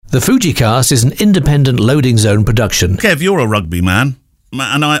The FujiCast is an independent Loading Zone production. Kev, you're a rugby man,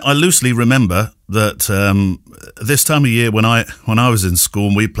 and I loosely remember that this time of year when I was in school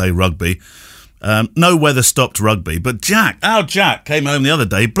and we played rugby, no weather stopped rugby, but our Jack came home the other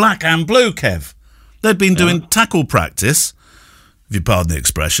day, black and blue, Kev. They'd been doing tackle practice, if you pardon the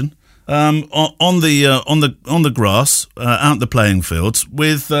expression, on the grass out the playing fields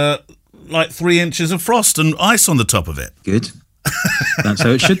with like 3 inches of frost and ice on the top of it. Good. That's how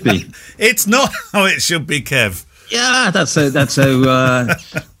it should be. It's not how it should be, Kev. Yeah, that's how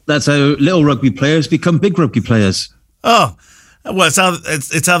little rugby players become big rugby players. Oh, well,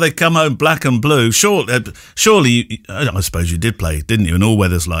 it's how they come home black and blue. Surely, I suppose you did play, didn't you, in all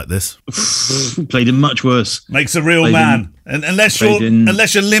weathers like this? Played in much worse. Makes a real man. And unless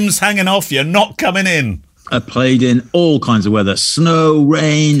your limbs hanging off, you're not coming in. I played in all kinds of weather: snow,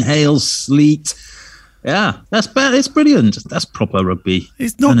 rain, hail, sleet. Yeah, that's bad. It's brilliant. That's proper rugby.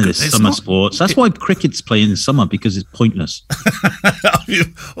 It's not none of this summer sports. That's why cricket's playing in summer, because it's pointless.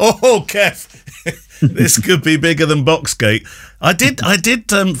 Oh, Kev, this could be bigger than Boxgate. I did.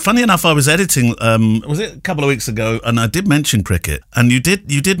 Funny enough, I was editing. Was it a couple of weeks ago? And I did mention cricket. And you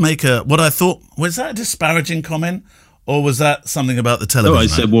did make what I thought was that a disparaging comment. Or was that something about the television? No, I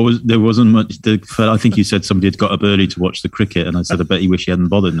said, there wasn't much. I think you said somebody had got up early to watch the cricket, and I said, I bet you wish you hadn't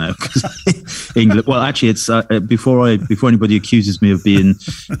bothered now. England. Well, actually, it's before anybody accuses me of being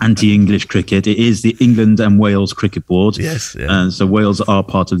anti-English cricket, it is the England and Wales Cricket Board. Yes, yeah. And so Wales are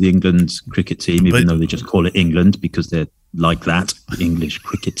part of the England cricket team, even though they just call it England because they're like that, the English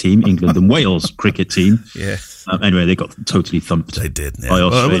cricket team, England and Wales cricket team. Yes. Anyway, they got totally thumped. They did. Yeah. By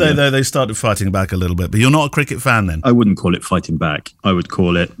Australia. Well, they started fighting back a little bit. But you're not a cricket fan then? I wouldn't call it fighting back. I would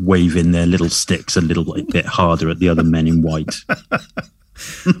call it waving their little sticks a little bit harder at the other men in white.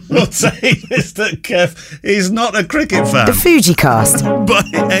 What's saying is that Kev is not a cricket fan. The FujiCast. By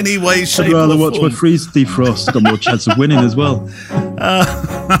any way, shape, I'd rather or watch form. my freeze defrost. Got more chance of winning as well.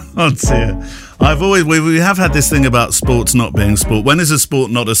 Oh dear. We have had this thing about sports not being sport. When is a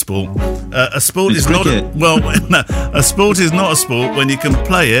sport not a sport? A sport is cricket. a sport is not a sport when you can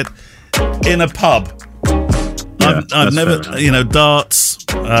play it in a pub. Yeah, I've never, darts,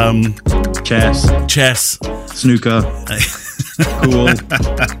 chess, snooker, pool.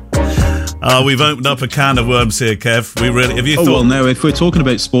 We've opened up a can of worms here, Kev. We really. Have you thought? Well, no. If we're talking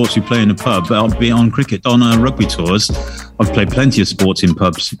about sports we play in a pub, I'll be on cricket, on rugby tours. I've played plenty of sports in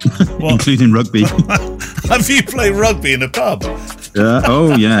pubs, including rugby. Have you played rugby in a pub? Yeah.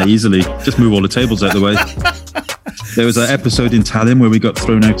 Oh, yeah. Easily. Just move all the tables out of the way. There was an episode in Tallinn where we got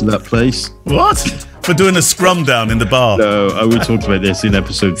thrown out of that place. What? For doing a scrum down in the bar? No, we talked about this in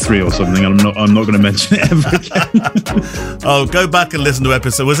episode 3 or something. I'm not going to mention it ever again. Oh, go back and listen to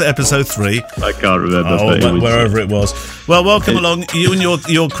was it episode 3? I can't remember. Oh, wherever it was. Well, welcome along. You and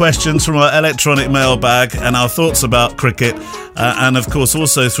your questions from our electronic mailbag and our thoughts about cricket. And of course,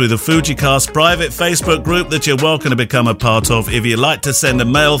 also through the FujiCast private Facebook group that you're welcome to become a part of. If you'd like to send a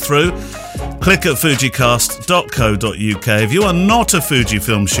mail through, click at fujicast.co.uk. If you are not a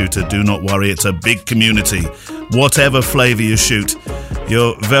Fujifilm shooter, do not worry. It's a big community. Whatever flavour you shoot,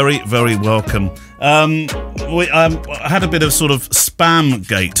 you're very, very welcome. I had a bit of sort of spam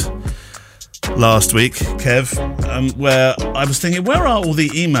gate last week, Kev, where I was thinking, where are all the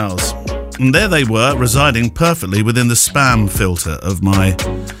emails? And there they were, residing perfectly within the spam filter of my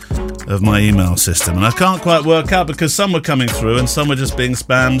email system. And I can't quite work out because some were coming through and some were just being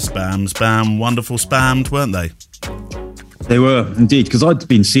spam, wonderful spammed, weren't they? They were indeed, because I'd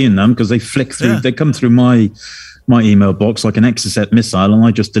been seeing them because they flick through. Yeah. They come through my email box like an Exocet missile, and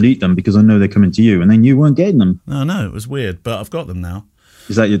I just delete them because I know they're coming to you, and then you weren't getting them. No, it was weird, but I've got them now.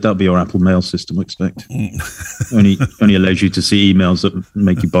 That'll be your Apple Mail system, I expect. only allows you to see emails that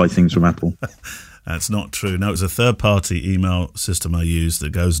make you buy things from Apple. That's not true. No, it's a third-party email system I use that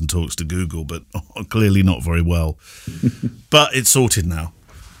goes and talks to Google, but clearly not very well. But it's sorted now.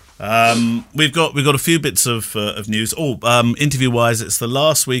 We've got a few bits of news. Interview-wise, it's the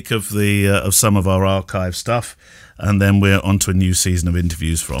last week of of some of our archive stuff, and then we're on to a new season of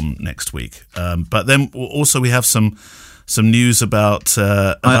interviews from next week. But then also we have some news about.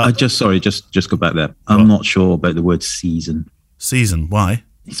 I just go back there. I'm not sure about the word season. Season? Why?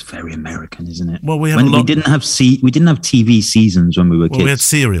 It's very American, isn't it? Well, we didn't have TV seasons when we were kids. Well, we had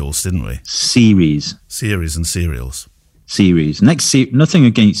serials, didn't we? Series and serials. Series. Nothing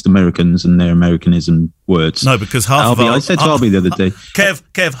against Americans and their Americanism words. No, because I said to Albie the other day.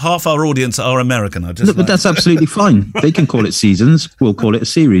 Kev, half our audience are American. But that's absolutely fine. They can call it seasons. We'll call it a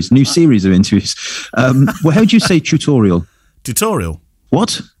series. New series of interviews. Well, how do you say tutorial? Tutorial.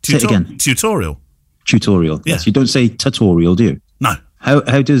 What? Say it again. Tutorial. Tutorial. Yeah. Yes. You don't say tutorial, do you? No.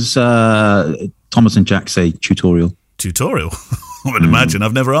 How does Thomas and Jack say tutorial? Tutorial? I would imagine.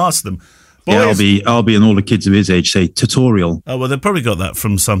 I've never asked them. Boys. Yeah, I'll be, and all the kids of his age say tutorial. Oh, well, they've probably got that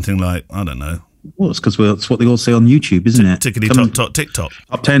from something like, I don't know. Well, it's because it's what they all say on YouTube, isn't it? Tickety-tock-tock, TikTok.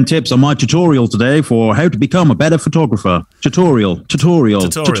 Up 10 tips on my tutorial today for how to become a better photographer. Tutorial.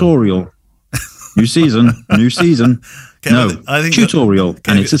 New season. No, I think tutorial,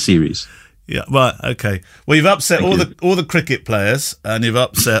 and it's a series. Yeah, right, okay. Well, you've upset all the cricket players, and you've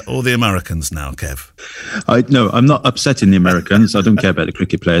upset all the Americans now, Kev. No, I'm not upsetting the Americans. I don't care about the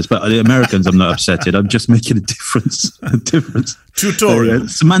cricket players, but the Americans, I'm not upsetting. I'm just making a difference. Tutorial.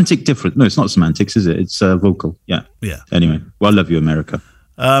 Semantic difference. No, it's not semantics, is it? It's vocal. Yeah. Yeah. Anyway, well, I love you, America.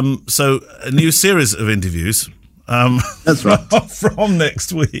 So a new series of interviews. That's right. From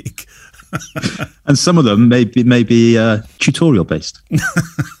next week. And some of them may be tutorial based.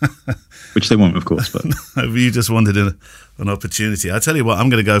 Which they won't, of course. But you just wanted an opportunity. I tell you what, I'm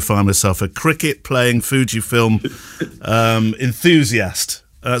going to go find myself a cricket-playing Fujifilm enthusiast.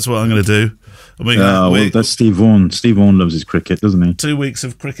 That's what I'm going to do. Well, that's Steve Vaughan. Steve Vaughan loves his cricket, doesn't he? 2 weeks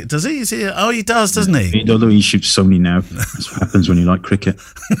of cricket. Does he? Oh, he does, doesn't he? Although he shoots Sony now. That's what happens when you like cricket.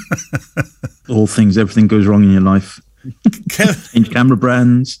 Everything goes wrong in your life. In camera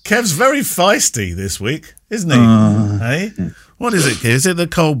brands. Kev's very feisty this week, isn't he? Hey? Yeah. What is it? Is it the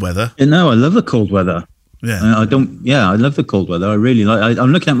cold weather? No, I love the cold weather. Yeah, I love the cold weather. I really like.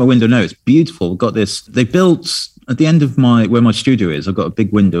 I'm looking out my window now. It's beautiful. We've got this. They built at the end of where my studio is. I've got a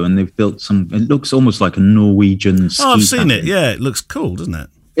big window, and they've built some. It looks almost like a Norwegian. I've seen it. Yeah, it looks cool, doesn't it?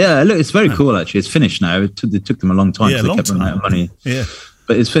 Yeah, look, it's very cool actually. It's finished now. It took them a long time. Yeah, they kept running out of money. Yeah.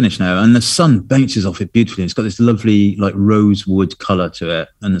 But it's finished now, and the sun bounces off it beautifully. It's got this lovely, like, rosewood colour to it,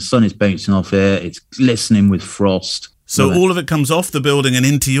 and the sun is bouncing off it. It's glistening with frost. So all of it comes off the building and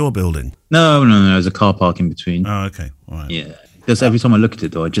into your building? No. There's a car park in between. Oh, okay. All right. Yeah. Because every time I look at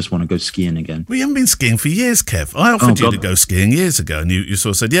it, though, I just want to go skiing again. We haven't been skiing for years, Kev. I offered you to go skiing years ago, and you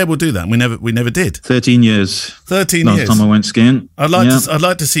sort of said, "Yeah, we'll do that." And we never did. 13 years. 13 years. Last time I went skiing. I'd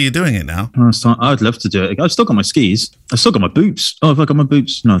like to see you doing it now. I'd love to do it. I've still got my skis. I've still got my boots. Oh, have I got my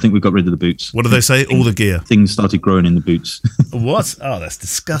boots? No, I think we got rid of the boots. What do they say? All the gear. Things started growing in the boots. What? Oh, that's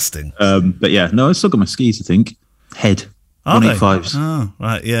disgusting. But yeah, no, I've still got my skis. I think head. 185s. Oh,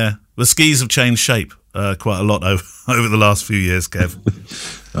 right, yeah. The skis have changed shape quite a lot over the last few years, Kev.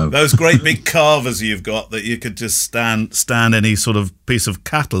 Those great big carvers you've got that you could just stand any sort of piece of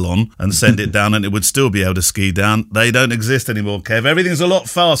cattle on and send it down and it would still be able to ski down. They don't exist anymore, Kev. Everything's a lot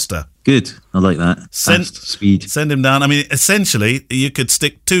faster. Good. I like that. Fast speed. Send him down. I mean, essentially, you could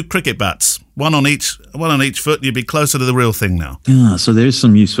stick 2 cricket bats, one on each foot, and you'd be closer to the real thing now. Yeah, so there is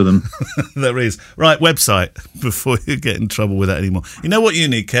some use for them. There is. Right, website, before you get in trouble with that anymore. You know what you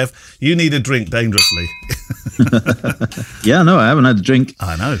need, Kev? You need a drink dangerously. Yeah, no, I haven't had a drink.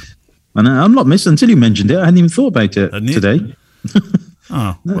 I know. And I'm not missing, until you mentioned it, I hadn't even thought about it today.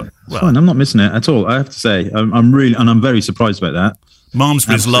 Oh, well. Fine, I'm not missing it at all, I have to say. I'm very surprised about that.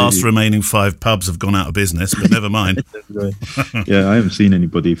 Malmesbury's last remaining 5 pubs have gone out of business, but never mind. Yeah, I haven't seen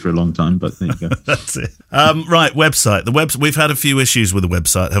anybody for a long time, but there you go. That's it. Right, website. We've had a few issues with the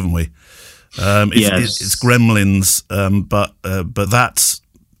website, haven't we? It's gremlins, but that's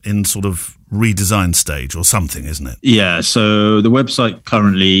in sort of redesign stage or something, isn't it? Yeah, so the website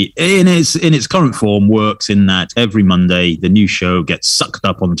currently in its current form works in that every Monday the new show gets sucked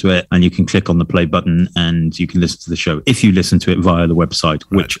up onto it and you can click on the play button and you can listen to the show if you listen to it via the website,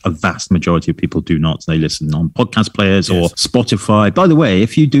 right. Which a vast majority of people do not. They listen on podcast players or Spotify. By the way,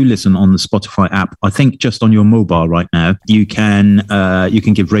 if you do listen on the Spotify app, I think just on your mobile right now, you can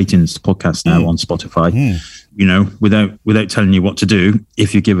give ratings to podcasts now on Spotify. You know, without telling you what to do,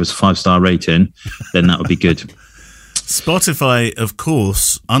 if you give us a 5-star rating, then that would be good. Spotify, of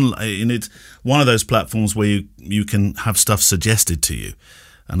course, it's one of those platforms where you can have stuff suggested to you.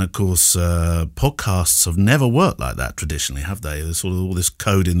 And of course, podcasts have never worked like that traditionally, have they? There's sort of all this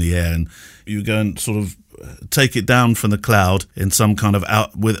code in the air and you go and sort of take it down from the cloud in some kind of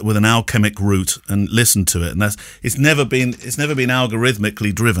with an alchemic route and listen to it, and it's never been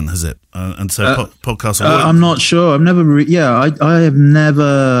algorithmically driven, has it? And so podcasts. I'm not sure. I've never.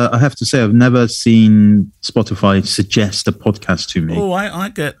 I have to say, I've never seen Spotify suggest a podcast to me. Oh, I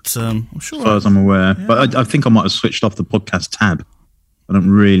get. I'm sure. As far as I'm aware, yeah. But I think I might have switched off the podcast tab. I don't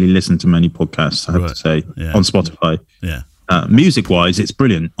really listen to many podcasts, I have to say, on Spotify. Yeah. Music-wise, it's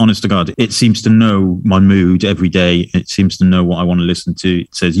brilliant. Honest to God, it seems to know my mood every day. It seems to know what I want to listen to.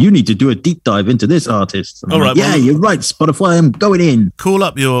 It says, you need to do a deep dive into this artist. All right, yeah, you're right, Spotify, I'm going in. Call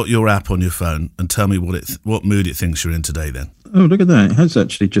up your app on your phone and tell me what mood it thinks you're in today then. Oh, look at that. It has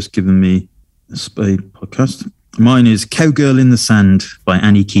actually just given me a Spade podcast. Mine is Cowgirl in the Sand by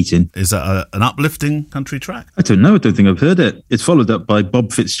Annie Keating. Is that an uplifting country track? I don't know. I don't think I've heard it. It's followed up by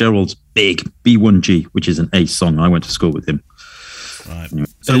Bob Fitzgerald's Big B1G, which is an ace song. I went to school with him. Right.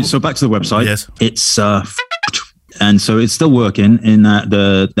 Anyway, so back to the website. Yes. It's and so it's still working in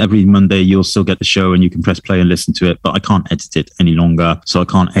that every Monday you'll still get the show and you can press play and listen to it, but I can't edit it any longer. So I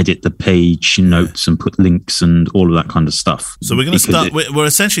can't edit the page notes and put links and all of that kind of stuff. So we're going to start. We're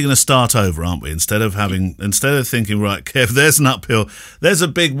essentially going to start over, aren't we? Instead of thinking, right, Kev, there's an uphill, there's a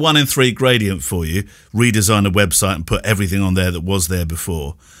big 1 in 3 gradient for you. Redesign a website and put everything on there that was there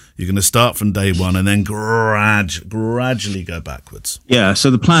before. You're going to start from day one and then gradually go backwards. Yeah, so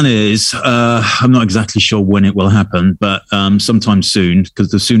the plan is, I'm not exactly sure when it will happen, but sometime soon,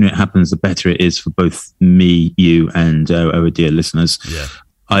 because the sooner it happens, the better it is for both me, you, and our dear listeners. Yeah.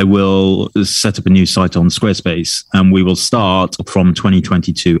 I will set up a new site on Squarespace and we will start from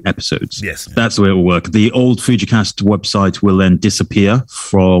 2022 episodes. Yes. That's the way it will work. The old FujiCast website will then disappear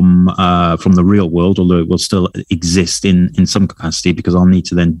from the real world, although it will still exist in some capacity because I'll need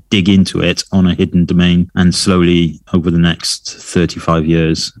to then dig into it on a hidden domain and slowly over the next 35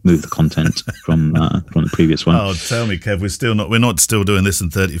 years move the content from the previous one. Oh, tell me, Kev, we're not still doing this in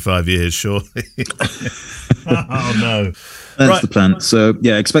 35 years, surely. Oh no. That's the plan. So,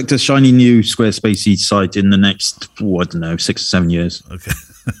 yeah, expect a shiny new Squarespace site in the next, 6 or 7 years. Okay.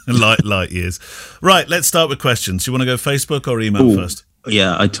 light years. Right, let's start with questions. You want to go Facebook or email first?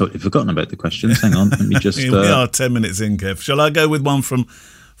 Yeah, I totally forgotten about the questions. Hang on, let me just... We are 10 minutes in, Kev. Shall I go with one from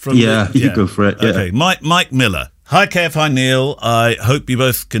you go for it. Yeah. Okay, Mike Miller. Hi, Kev. Hi, Neil. I hope you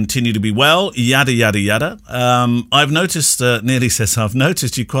both continue to be well. Yada, yada, yada. I've noticed, Nearly says, I've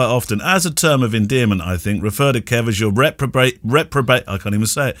noticed you quite often, as a term of endearment, I think, refer to Kev as your reprobate, I can't even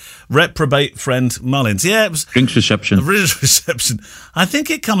say it, reprobate friend Mullins. Yeah, it was... Drinks reception. I think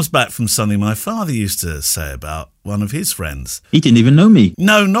it comes back from something my father used to say about one of his friends. He didn't even know me.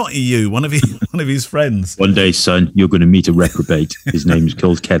 No, not you. One of his friends. One day, son, you're going to meet a reprobate. His name's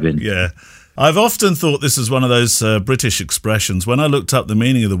called Kevin. Yeah. I've often thought this is one of those British expressions. When I looked up the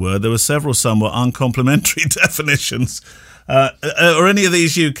meaning of the word, there were several somewhat uncomplimentary definitions. Are any of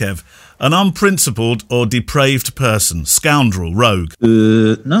these you, Kev? An unprincipled or depraved person, scoundrel, rogue.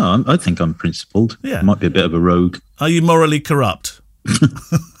 No, I think I'm principled. Yeah. I might be a bit of a rogue. Are you morally corrupt?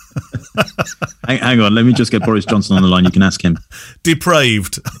 Hang on, let me just get Boris Johnson on the line. You can ask him.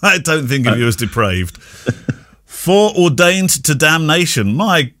 Depraved. I don't think of you as depraved. Foreordained to damnation.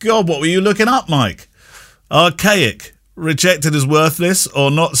 My God, what were you looking up, Mike? Archaic. Rejected as worthless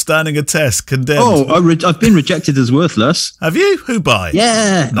or not standing a test. Condemned. Oh, I've been rejected as worthless. Have you? Who by?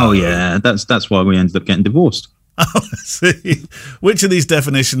 Yeah. No. Oh, yeah. That's why we ended up getting divorced. Oh, see. Which of these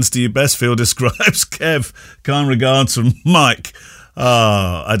definitions do you best feel describes Kev? Kind regards from Mike.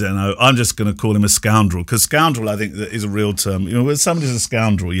 I don't know. I'm just going to call him a scoundrel because scoundrel, I think, is a real term. You know, when somebody's a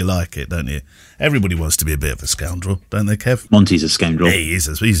scoundrel, you like it, don't you? Everybody wants to be a bit of a scoundrel, don't they, Kev? Monty's a scoundrel. Yeah,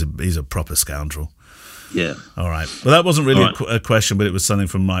 he's a proper scoundrel. Yeah. All right. Well, that wasn't really a question, but it was something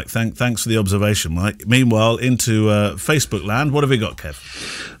from Mike. Thanks for the observation, Mike. Meanwhile, into Facebook land. What have we got, Kev?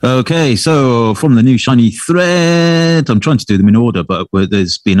 Okay, so from the new shiny thread, I'm trying to do them in order, but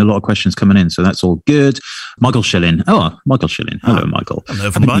there's been a lot of questions coming in, so that's all good. Michael Schilling. Oh, Michael Schilling. Hello, Michael. I've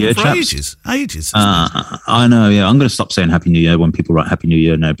known from Michael for ages. I know, yeah. I'm going to stop saying Happy New Year when people write Happy New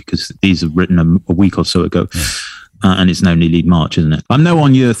Year now because these are written a week or so ago. Yeah. And it's now nearly March, isn't it? I'm now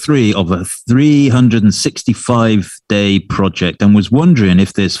on year 3 of a 365-day project and was wondering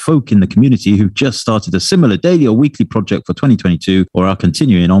if there's folk in the community who've just started a similar daily or weekly project for 2022 or are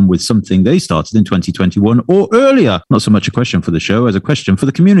continuing on with something they started in 2021 or earlier. Not so much a question for the show as a question for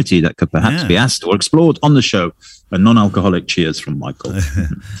the community that could perhaps be asked or explored on the show. A non-alcoholic cheers from Michael.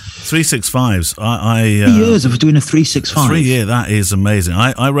 365s. 3 years of doing a 365. 3 year, that is amazing.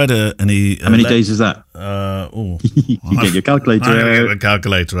 I read How many days is that? You get your calculator out. I get the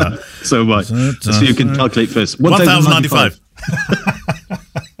calculator out. So much. So you can calculate first. 1,095.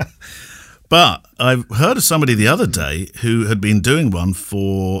 But I heard of somebody the other day who had been doing one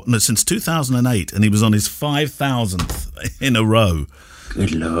since 2008, and he was on his 5,000th in a row.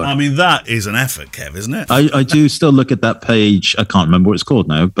 Good Lord. I mean, that is an effort, Kev, isn't it? I do still look at that page. I can't remember what it's called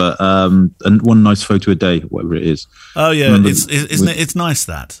now, but and one nice photo a day, whatever it is. Oh, yeah. It's nice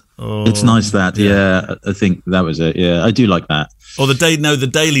that. Oh, it's nice that, yeah. I think that was it, yeah. I do like that. Or the Daily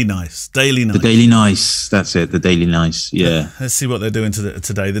Nice. Daily Nice. The Daily Nice, that's it, the Daily Nice, yeah. Let's see what they're doing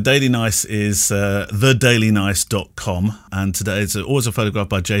today. The Daily Nice is thedailynice.com, and today it's always a photograph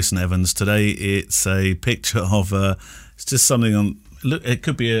by Jason Evans. Today it's a picture of, it's just something on... Look, it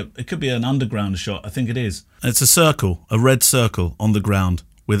could be an underground shot. I think it is. It's a circle, a red circle on the ground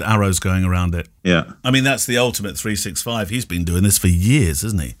with arrows going around it. Yeah. I mean, that's the ultimate 365. He's been doing this for years,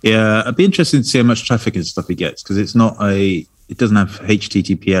 hasn't he? Yeah, I'd be interested to see how much traffic and stuff he gets, because it doesn't have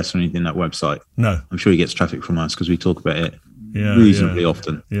HTTPS or anything, that website. No. I'm sure he gets traffic from us because we talk about it reasonably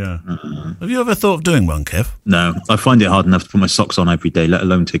often. Yeah. Have you ever thought of doing one, Kev? No, I find it hard enough to put my socks on every day, let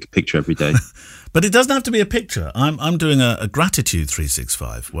alone take a picture every day. But it doesn't have to be a picture. I'm doing a gratitude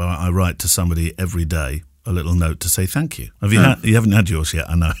 365 where I write to somebody every day a little note to say thank you. You haven't had yours yet,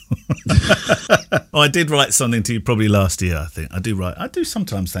 I know. I did write something to you probably last year, I think. I do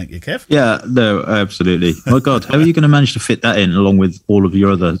sometimes thank you, Kev. Yeah, no, absolutely. My God, how are you going to manage to fit that in along with all of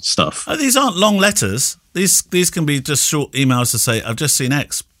your other stuff? These aren't long letters. These can be just short emails to say, I've just seen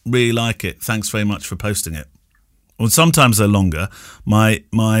X, really like it. Thanks very much for posting it. Well, sometimes they're longer.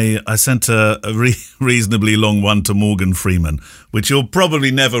 I sent a reasonably long one to Morgan Freeman, which you'll probably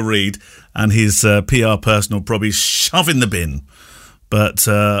never read, and his PR person will probably shove in the bin. But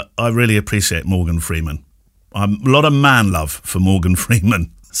I really appreciate Morgan Freeman. A lot of man love for Morgan Freeman.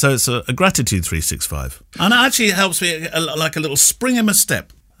 So it's a gratitude 365. And it actually helps me like a little spring in my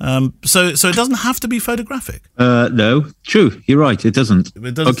step. So it doesn't have to be photographic. No, true. You're right. It doesn't.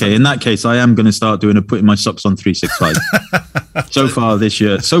 Okay, in that case, I am going to start putting my socks on 365. So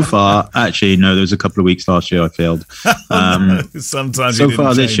far, actually, no, there was a couple of weeks last year I failed. Sometimes so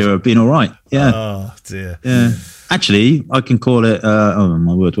far this year I've been all right. Yeah. Oh, dear. Yeah. Actually, I can call it, oh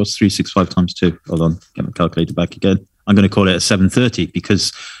my word, what's 365 times 2? Hold on, get my calculator back again. I'm going to call it at 7:30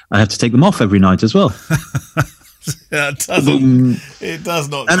 because I have to take them off every night as well. Yeah, it does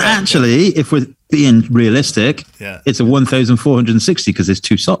not. And actually, if we're being realistic, it's a 1,460 because there's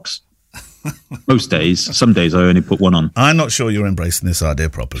 2 socks. Most days, some days I only put one on. I'm not sure you're embracing this idea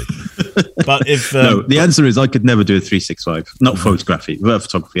properly. But if no, the answer is I could never do a 365, not photography, but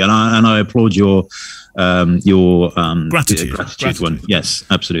photography. And I applaud your gratitude one. Yes,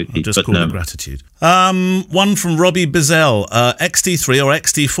 absolutely. Just call it gratitude. One from Robbie Bizell, XT3 or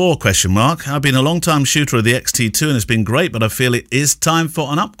XT4 ? I've been a long time shooter of the XT2 and it's been great, but I feel it is time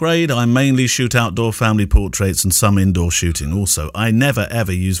for an upgrade. I mainly shoot outdoor family portraits and some indoor shooting also. I never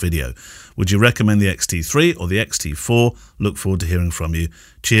ever use video. Would you recommend the XT3 or the XT4? Look forward to hearing from you.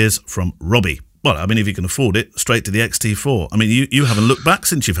 Cheers from Robbie. Well, I mean, if you can afford it, straight to the XT4. I mean, you haven't looked back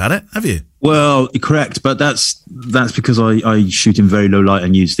since you've had it, have you? Well, correct, but that's because I shoot in very low light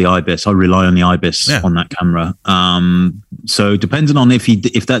and use the IBIS. I rely on the IBIS on that camera. So depending on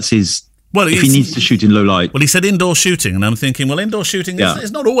if that's his... Well, if he needs to shoot in low light. Well, he said indoor shooting, and I'm thinking, well, indoor shooting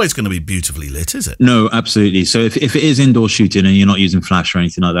is not always going to be beautifully lit, is it? No, absolutely. So if it is indoor shooting and you're not using flash or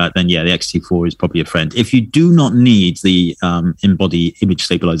anything like that, then the XT4 is probably a friend. If you do not need the in-body image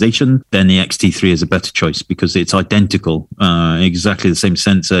stabilization, then the XT3 is a better choice because it's identical, exactly the same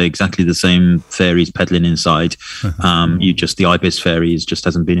sensor, exactly the same fairies pedaling inside. The IBIS fairies just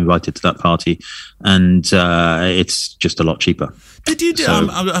hasn't been invited to that party, and it's just a lot cheaper. Did you?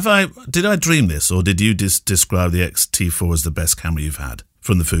 Did I dream this, or did you describe the XT4 as the best camera you've had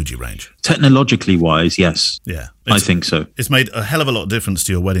from the Fuji range? Technologically wise, yes. Yeah, I think so. It's made a hell of a lot of difference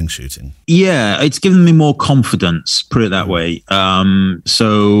to your wedding shooting. Yeah, it's given me more confidence, put it that way.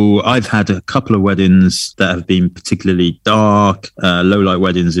 So I've had a couple of weddings that have been particularly dark, low light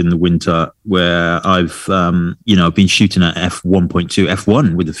weddings in the winter where I've been shooting at f1.2,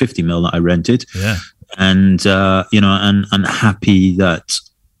 f1 with the 50mm that I rented. Yeah. And and happy that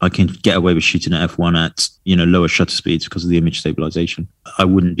I can get away with shooting at f1 at lower shutter speeds because of the image stabilization. I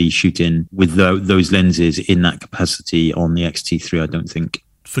wouldn't be shooting with those lenses in that capacity on the XT3, I don't think.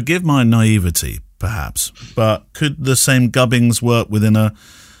 Forgive my naivety, perhaps, but could the same gubbings work within an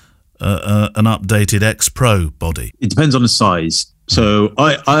updated X-Pro body? It depends on the size. So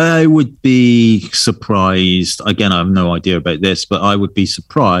I would be surprised, again, I have no idea about this, but I would be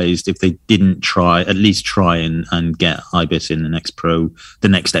surprised if they didn't at least try and get IBIS in the next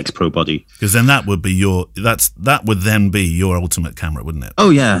X-Pro body. Because then that would be your ultimate camera, wouldn't it? Oh,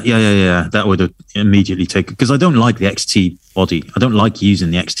 yeah. That would immediately take, because I don't like the XT body. I don't like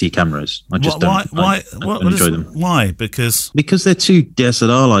using the XT cameras. I just don't enjoy them. Why? Because they're too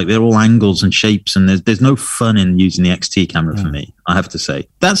DSLR-like. They're all angles and shapes, and there's no fun in using the XT camera for me, I have to say.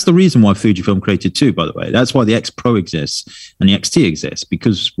 That's the reason why Fujifilm created 2, by the way. That's why the X Pro exists and the XT exists,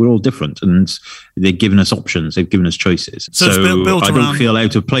 because we're all different and they've given us options. They've given us choices. So I don't feel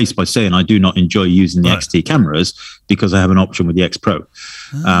out of place by saying I do not enjoy using the XT cameras because I have an option with the X Pro.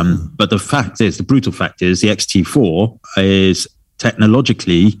 But the brutal fact is the XT4 is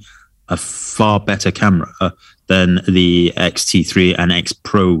technologically a far better camera than the XT3 and X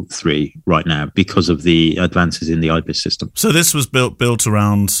Pro 3 right now because of the advances in the IBIS system. So this was built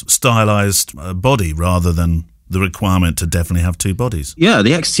around stylized body rather than the requirement to definitely have two bodies. Yeah,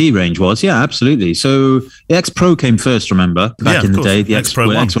 the XT range was. Yeah, absolutely. So the X Pro came first, remember? Back in the day, the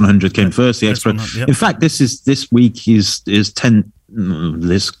X100 came first, the X Pro. In fact, this week is 10...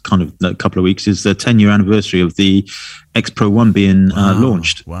 This kind of a couple of weeks is the 10-year anniversary of the X-Pro1 being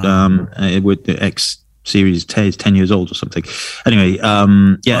launched. Wow. With the X series 10 years old or something. Anyway,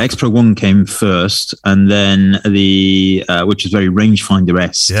 X-Pro1 came first, and then the which is very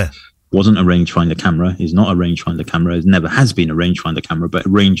rangefinder-esque. Yeah. Wasn't a rangefinder camera, is not a rangefinder camera, it never has been a rangefinder camera, but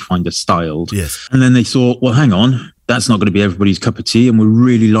rangefinder styled. Yes. And then they thought, well, hang on, that's not going to be everybody's cup of tea, and we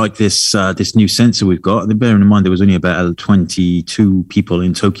really like this this new sensor we've got. And bearing in mind there was only about 22 people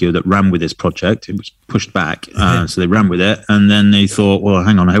in Tokyo that ran with this project. It was pushed back, so they ran with it, and then they thought, well,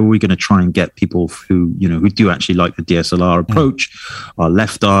 hang on, how are we going to try and get people who do actually like the DSLR approach, are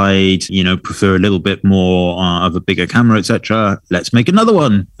left-eyed, prefer a little bit more of a bigger camera, etc. Let's make another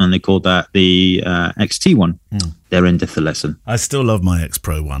one, and they called that the XT1. Their endeth the lesson. I still love my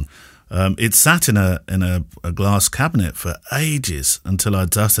X-Pro1. It sat in a glass cabinet for ages until I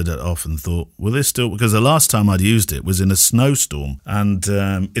dusted it off and thought, will this still... Because the last time I'd used it was in a snowstorm, and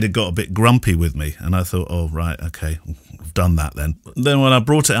it had got a bit grumpy with me, and I thought, oh, right, okay, I've done that then. Then when I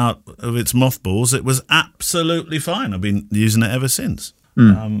brought it out of its mothballs, it was absolutely fine. I've been using it ever since.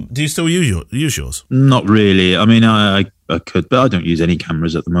 Do you still use yours? Not really. I mean, I could, but I don't use any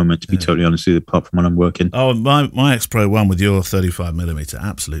cameras at the moment, to be totally honest with you, apart from when I'm working. Oh, my X-Pro1 with your 35mm,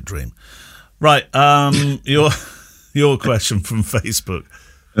 absolute dream. Right, your question from Facebook.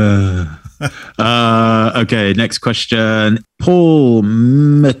 Okay, next question. Paul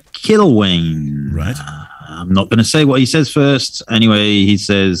McIlwain. Right. I'm not going to say what he says first. Anyway, he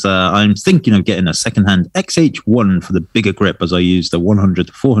says, I'm thinking of getting a second-hand XH1 for the bigger grip, as I use the 100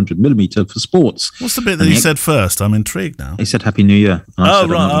 to 400mm for sports. What's the bit that he said first? I'm intrigued now. He said Happy New Year. Oh,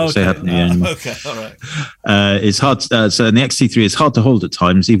 right. Say Happy New Year anymore. Okay, all right. It's hard. So in the XT3 is hard to hold at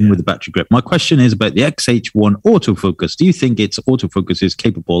times, even with the battery grip. My question is about the XH1 autofocus. Do you think its autofocus is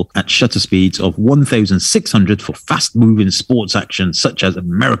capable at shutter speeds of 1,600 for fast-moving sports action, such as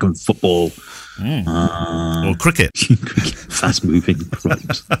American football? Or cricket. Fast-moving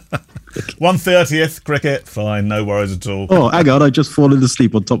programs. 1/30th cricket, fine, no worries at all. Oh, hang on, I just fallen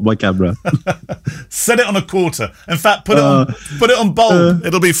asleep on top of my camera. Set it on a quarter. In fact, put it on bulb.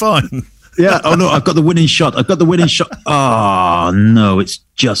 It'll be fine. Yeah. Oh no, I've got the winning shot. Oh no, it's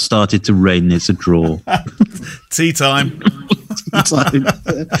just started to rain. It's a draw. Tea time.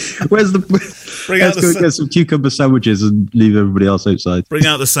 Where's the? Let's go get some cucumber sandwiches and leave everybody else outside. Bring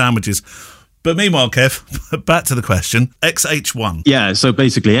out the sandwiches. But meanwhile, Kev, back to the question. XH1. Yeah, so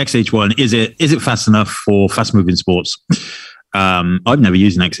basically XH1, is it fast enough for fast-moving sports? I've never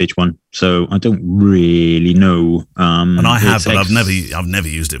used an XH1, so I don't really know. And I have, but I've never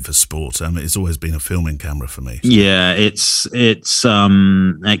used it for sport. It's always been a filming camera for me. So. Yeah, it's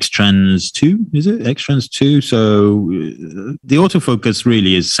X-Trans 2, is it? X-Trans 2. So the autofocus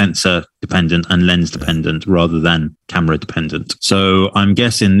really is sensor dependent and lens dependent rather than camera dependent. So I'm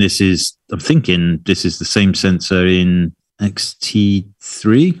thinking this is the same sensor in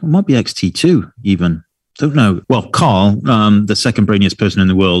XT3. It might be XT2 even. Don't know. Well, Carl, the second brainiest person in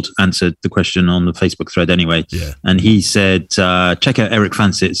the world, answered the question on the Facebook thread anyway. Yeah. And he said, check out Eric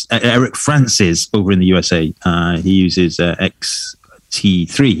Francis over in the USA. He uses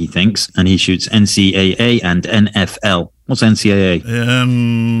XT3, he thinks, and he shoots NCAA and NFL. What's NCAA?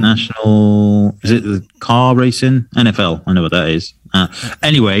 National... Is it the car racing? NFL. I know what that is.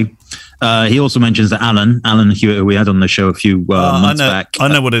 Anyway... he also mentions that Alan Hewitt, who we had on the show a few months back. I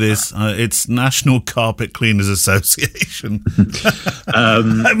know what it is. It's National Carpet Cleaners Association.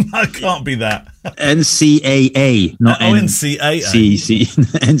 It can't be that. NCAA, not NCAA.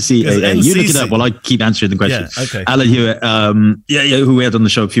 NCAA. You look it up while I keep answering the question. Yeah, okay. Alan Hewitt, who we had on the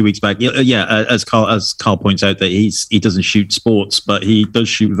show a few weeks back. As Carl points out, that he doesn't shoot sports, but he does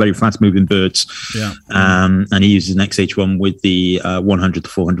shoot very fast-moving birds. Yeah. And he uses an XH1 with the 100 to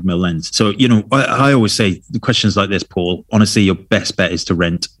 400mm lens. So, I always say the questions like this, Paul, honestly, your best bet is to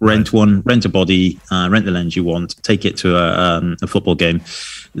rent one, rent a body, rent the lens you want, take it to a football game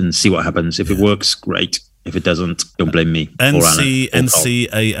and see what happens. If it works, great. If it doesn't, don't blame me.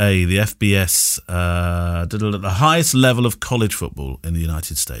 NCAA, the FBS, the highest level of college football in the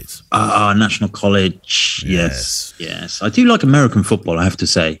United States. National College. Yes. I do like American football, I have to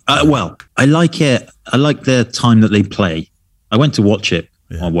say. Well, I like it. I like the time that they play. I went to watch it.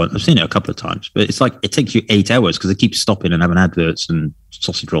 Yeah. I've seen it a couple of times, but it's like it takes you 8 hours because they keep stopping and having adverts and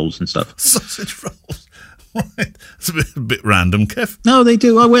sausage rolls and stuff. Sausage rolls. Right. It's a bit random, Kev. No, they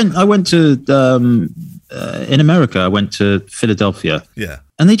do. I went to in America. I went to Philadelphia. Yeah.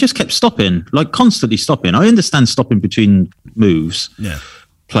 and they just kept stopping, like constantly stopping. I understand stopping between moves,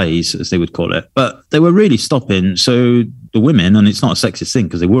 plays, as they would call it, but they were really stopping. So the women, and it's not a sexist thing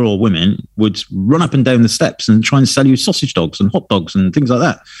because they were all women, would run up and down the steps and try and sell you sausage dogs and hot dogs and things like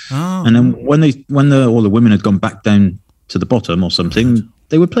that. Oh. And then when all the women had gone back down to the bottom or something,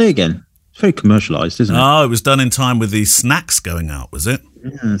 they would play again. It's very commercialised, isn't it? Oh, it was done in time with the snacks going out, was it?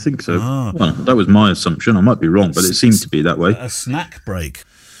 Yeah, I think so. Oh. Well, that was my assumption. I might be wrong, but it seemed to be that way. A snack break.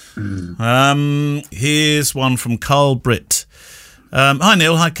 Here's one from Carl Britt. Hi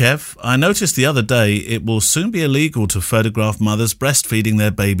Neil, hi Kev. I noticed the other day it will soon be illegal to photograph mothers breastfeeding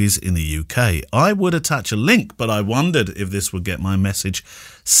their babies in the UK. I would attach a link, but I wondered if this would get my message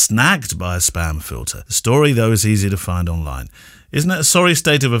snagged by a spam filter. The story, though, is easy to find online. Isn't it a sorry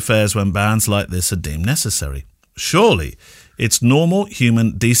state of affairs when bans like this are deemed necessary? Surely it's normal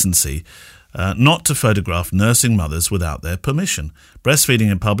human decency not to photograph nursing mothers without their permission. Breastfeeding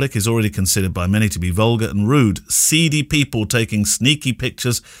in public is already considered by many to be vulgar and rude. Seedy people taking sneaky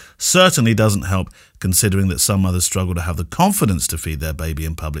pictures certainly doesn't help, considering that some mothers struggle to have the confidence to feed their baby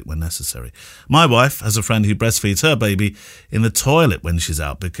in public when necessary. My wife has a friend who breastfeeds her baby in the toilet when she's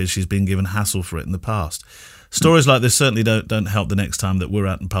out because she's been given hassle for it in the past. Stories like this certainly don't help the next time that we're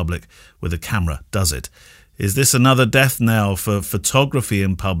out in public with a camera, does it? Is this another death knell for photography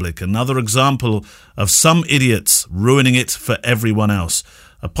in public? Another example of some idiots ruining it for everyone else?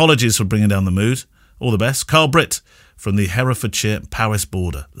 Apologies for bringing down the mood. All the best. Carl Britt from the Herefordshire-Paris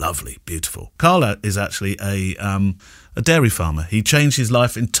border. Lovely, beautiful. Carl is actually a dairy farmer. He changed his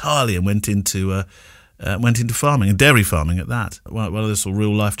life entirely and went into farming, and dairy farming at that. One of those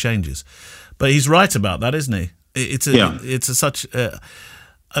real life changes. But he's right about that, isn't he?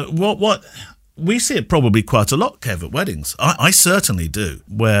 We see it probably quite a lot, Kev, at weddings. I certainly do,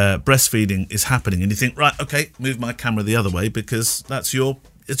 where breastfeeding is happening and you think, right, okay, move my camera the other way because it's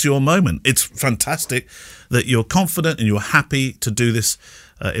your moment. It's fantastic that you're confident and you're happy to do this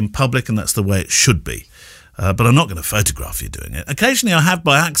in public, and that's the way it should be. But I'm not going to photograph you doing it. Occasionally I have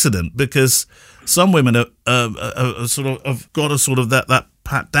by accident because some women have got a sort of that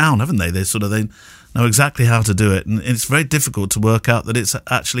pat down, haven't they? They know exactly how to do it, and it's very difficult to work out that it's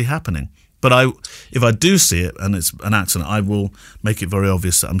actually happening. But if I do see it and it's an accident, I will make it very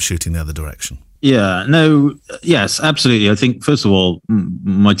obvious that I'm shooting the other direction. Yeah, no, yes, absolutely. I think, first of all,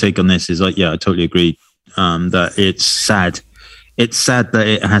 my take on this is I totally agree that it's sad. It's sad that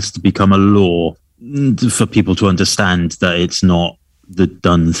it has to become a law for people to understand that it's not the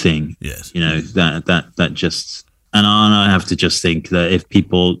done thing. Yes. You know, that just, and I have to just think that if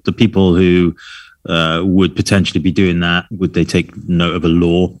the people who would potentially be doing that, would they take note of a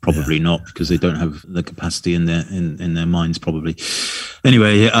law? Probably not, because they don't have the capacity in their minds, probably.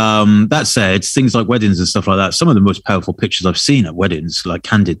 Anyway, that said, things like weddings and stuff like that, some of the most powerful pictures I've seen at weddings, like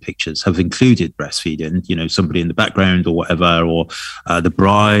candid pictures, have included breastfeeding, you know, somebody in the background or whatever, or the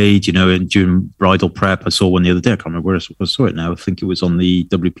bride, you know, and during bridal prep. I saw one the other day. I can't remember where I saw it now. I think it was on the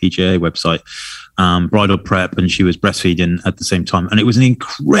WPGA website. Bridal prep, and she was breastfeeding at the same time, and it was an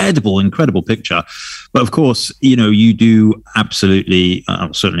incredible picture. But of course, you know, you do absolutely,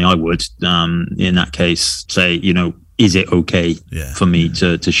 certainly I would, in that case, say, you know, is it okay for me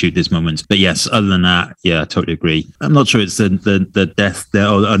to shoot this moment? But yes, other than that, I totally agree. I'm not sure it's the death there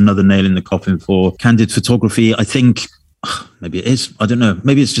or another nail in the coffin for candid photography. I think maybe it is. I don't know.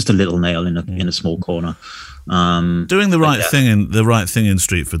 Maybe it's just a little nail in a small corner. Doing the right thing in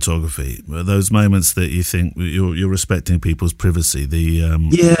street photography, those moments that you think you're respecting people's privacy.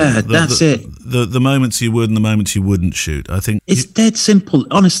 That's it. The moments you would and the moments you wouldn't shoot. I think it's dead simple.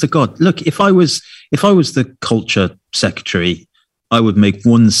 Honest to God, look, if I was the culture secretary, I would make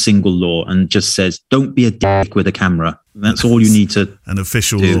one single law and just says, don't be a dick with a camera. That's all you need to An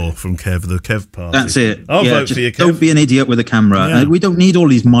official do. Law from Kev, the Kev party. That's it. I'll vote for you, Kev. Don't be an idiot with a camera. Yeah. We don't need all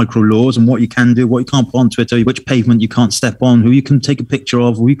these micro laws and what you can do, what you can't put on Twitter, which pavement you can't step on, who you can take a picture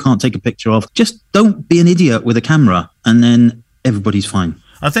of, who you can't take a picture of. Just don't be an idiot with a camera, and then everybody's fine.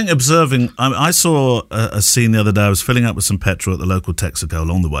 I think observing, I saw a scene the other day. I was filling up with some petrol at the local Texaco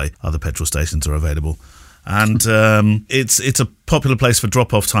along the way. Other petrol stations are available. And it's a popular place for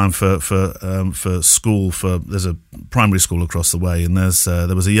drop-off time for school. There's a primary school across the way, and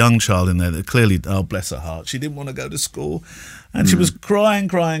there was a young child in there that clearly, oh bless her heart, she didn't want to go to school, and she was crying,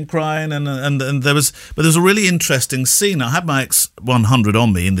 and there was a really interesting scene. I had my X100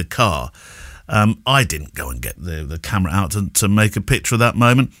 on me in the car. I didn't go and get the camera out to make a picture of that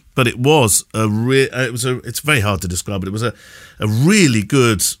moment, but it was it's very hard to describe, but it was a really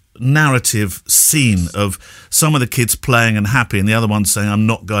good narrative scene of some of the kids playing and happy, and the other one saying, I'm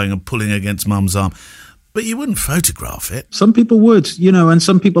not going, and pulling against mum's arm. But you wouldn't photograph it. Some people would, and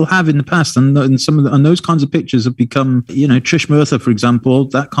some people have in the past, and and those kinds of pictures have become, Trish Murtha, for example,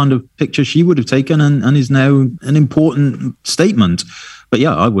 that kind of picture she would have taken and is now an important statement. But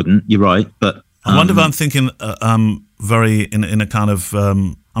yeah, I wouldn't. You're right. But I wonder if I'm thinking very in a kind of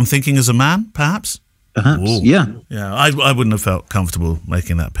I'm thinking as a man, perhaps. Perhaps, Ooh. yeah. Yeah, I wouldn't have felt comfortable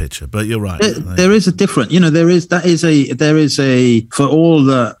making that picture, but you're right. There is a different, there is a, for all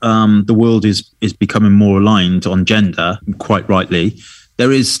that the world is becoming more aligned on gender, quite rightly,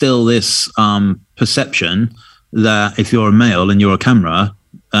 there is still this perception that if you're a male and you're a camera,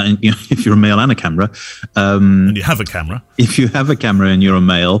 if you're a male and a camera, and you have a camera, if you have a camera and you're a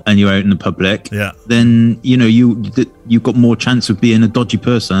male and you're out in the public, then you've got more chance of being a dodgy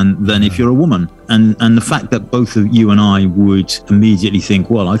person than if you're a woman. And the fact that both of you and I would immediately think,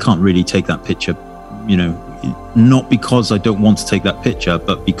 well, I can't really take that picture, not because I don't want to take that picture,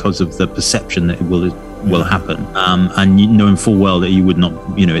 but because of the perception that it will happen, and knowing full well that you would not,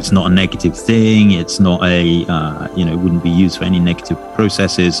 it's not a negative thing, it's not a it wouldn't be used for any negative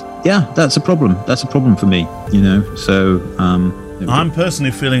processes. That's a problem for me, so I'm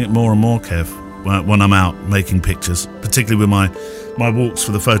personally feeling it more and more, Kev, when I'm out making pictures, particularly with my walks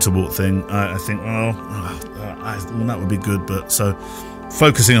for the photo walk thing. I think that would be good, but so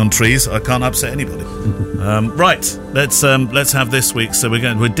focusing on trees, I can't upset anybody. Right, let's have this week. So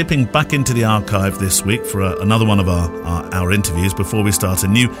we're dipping back into the archive this week for another one of our interviews before we start a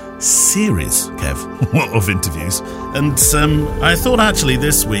new series, Kev, of interviews. And I thought actually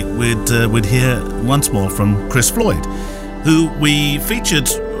this week we'd hear once more from Chris Floyd, who we featured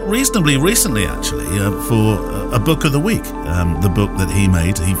reasonably recently actually for a book of the week, the book that he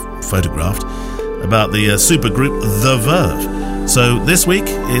photographed about the supergroup The Verve. So this week,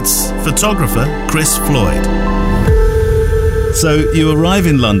 it's photographer Chris Floyd. So you arrive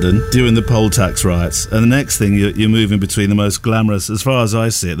in London during the poll tax riots, and the next thing you're moving between the most glamorous, as far as I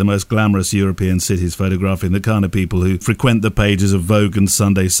see it, the most glamorous European cities, photographing the kind of people who frequent the pages of Vogue and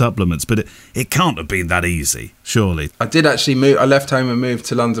Sunday supplements. But it can't have been that easy, surely. I did actually move. I left home and moved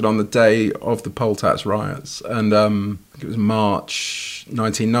to London on the day of the poll tax riots, and I think it was March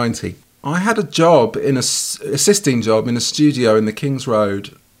 1990. I had a job assisting job in a studio in the King's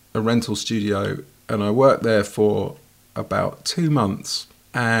Road, a rental studio, and I worked there for about 2 months.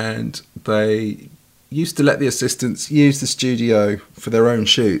 And they used to let the assistants use the studio for their own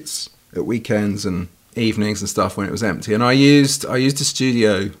shoots at weekends and evenings and stuff when it was empty. And I used the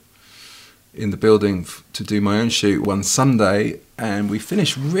studio in the building to do my own shoot one Sunday, and we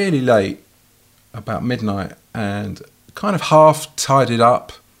finished really late, about midnight, and kind of half tidied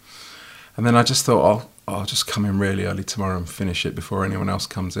up. And then I just thought, I'll just come in really early tomorrow and finish it before anyone else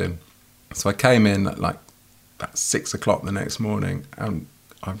comes in. So I came in at like about 6 o'clock the next morning, and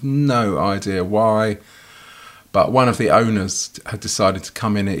I've no idea why, but one of the owners had decided to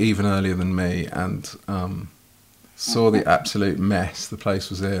come in even earlier than me and saw the absolute mess the place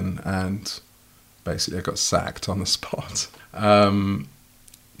was in, and basically I got sacked on the spot.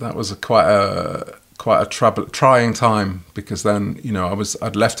 That was quite a trying time, because then,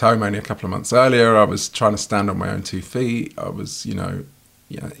 I'd left home only a couple of months earlier. I was trying to stand on my own 2 feet. I was, and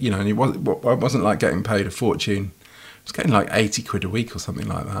I wasn't like getting paid a fortune. I was getting like 80 quid a week or something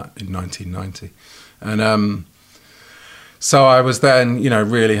like that in 1990. And so I was then,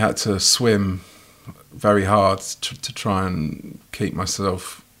 really had to swim very hard to try and keep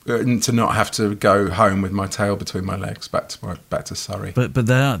myself, to not have to go home with my tail between my legs back to Surrey. But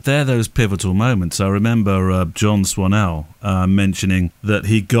they're those pivotal moments. I remember John Swanell mentioning that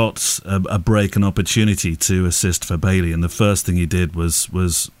he got a break, an opportunity to assist for Bailey, and the first thing he did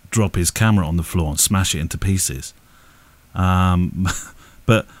was drop his camera on the floor and smash it into pieces.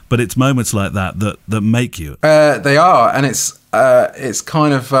 But it's moments like that make you. They are, and it's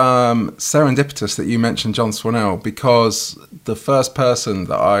kind of serendipitous that you mentioned John Swanell, because the first person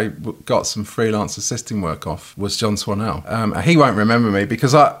that I got some freelance assisting work off was John Swanell. He won't remember me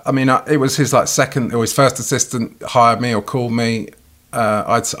because it was his second or his first assistant hired me or called me.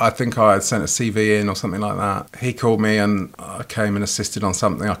 I think I had sent a CV in or something like that. He called me and I came and assisted on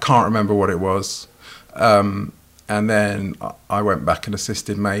something. I can't remember what it was. And then I went back and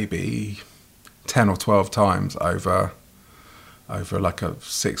assisted maybe 10 or 12 times over like a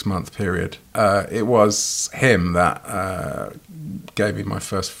 6-month period. It was him that gave me my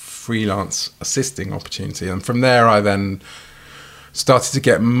first freelance assisting opportunity. And from there, I then started to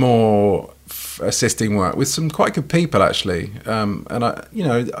get more assisting work with some quite good people, actually. And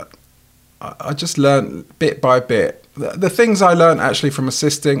I just learned bit by bit. The things I learned actually from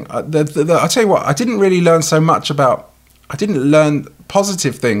assisting, I'll tell you what, I didn't learn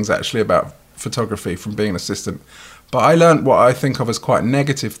positive things actually about photography from being an assistant, but I learned what I think of as quite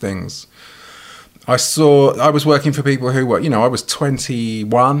negative things. I was working for people who were, I was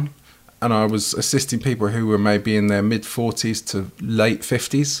 21 and I was assisting people who were maybe in their mid-40s to late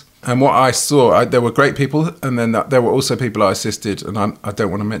 50s. And what I saw, there were great people, and then there were also people I assisted, and I don't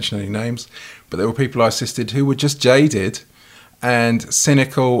want to mention any names, but there were people I assisted who were just jaded and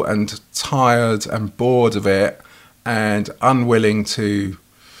cynical and tired and bored of it and unwilling to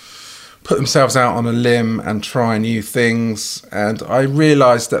put themselves out on a limb and try new things. And I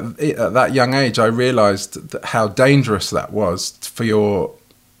realised that at that young age, how dangerous that was for your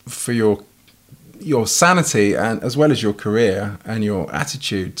sanity, and as well as your career and your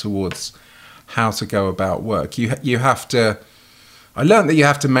attitude towards how to go about work. I learned that you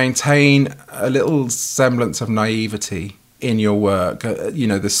have to maintain a little semblance of naivety in your work,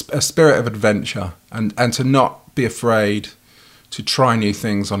 a spirit of adventure, and to not be afraid to try new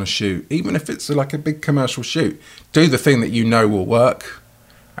things on a shoot, even if it's like a big commercial shoot. Do the thing that you know will work,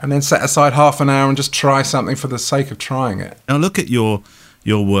 and then set aside half an hour and just try something for the sake of trying it. Now look at your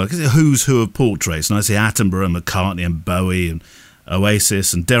work. It's a who's who of portraits, and I see Attenborough, McCartney and Bowie and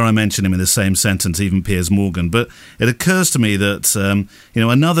Oasis, and dare I mention him in the same sentence, even Piers Morgan. But it occurs to me that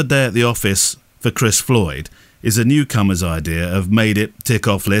another day at the office for Chris Floyd is a newcomer's idea of made it, tick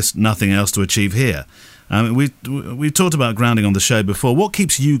off list, nothing else to achieve here. We talked about grounding on the show before. What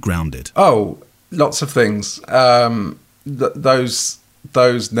keeps you grounded? Oh, lots of things. Those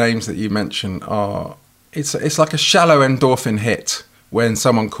names that you mentioned are. It's like a shallow endorphin hit when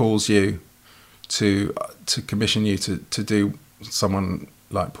someone calls you to commission you to do someone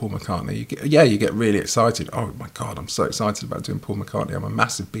like Paul McCartney. You get really excited. Oh my God, I'm so excited about doing Paul McCartney. I'm a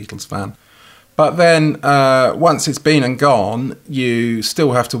massive Beatles fan. But then once it's been and gone, you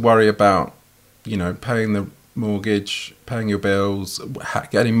still have to worry about, paying the mortgage, paying your bills,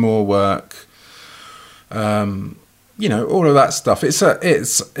 getting more work, all of that stuff.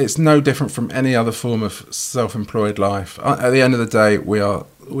 It's no different from any other form of self-employed life. At the end of the day, we are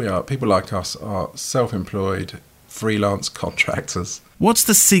people like us are self-employed freelance contractors. What's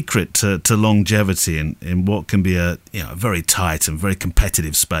the secret to longevity in what can be a very tight and very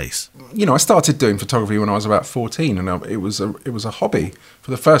competitive space? I started doing photography when I was about 14, and it was a hobby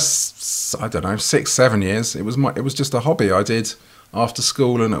for the first 6-7 years. It was just a hobby I did after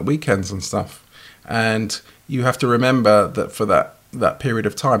school and at weekends and stuff. And you have to remember that for that period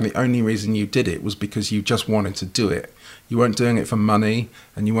of time, the only reason you did it was because you just wanted to do it. You weren't doing it for money,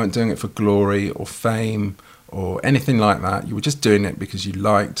 and you weren't doing it for glory or fame or anything like that. You were just doing it because you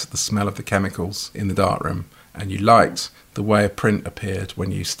liked the smell of the chemicals in the darkroom, and you liked the way a print appeared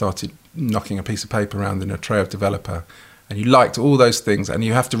when you started knocking a piece of paper around in a tray of developer, and you liked all those things. And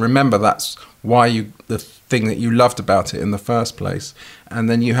you have to remember that's why the thing that you loved about it in the first place. And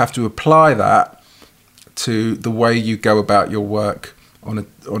then you have to apply that to the way you go about your work on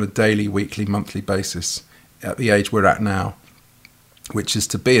a daily, weekly, monthly basis at the age we're at now, which is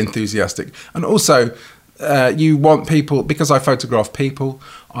to be enthusiastic. And also, you want people, because I photograph people,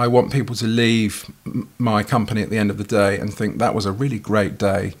 I want people to leave my company at the end of the day and think that was a really great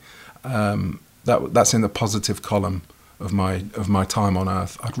day. That's in the positive column of my time on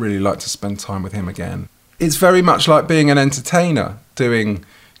Earth. I'd really like to spend time with him again. It's very much like being an entertainer, doing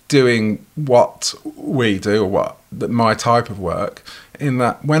what we do, or my type of work, in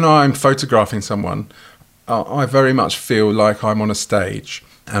that when I'm photographing someone, I very much feel like I'm on a stage,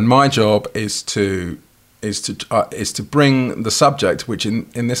 and my job is to bring the subject, which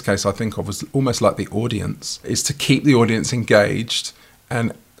in this case I think of as almost like the audience, is to keep the audience engaged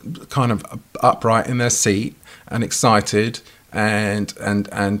and kind of upright in their seat and excited and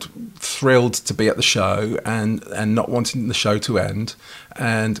thrilled to be at the show and not wanting the show to end.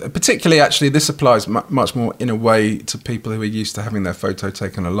 And particularly, actually, this applies much more in a way to people who are used to having their photo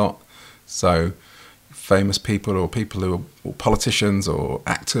taken a lot. So famous people or people who are politicians or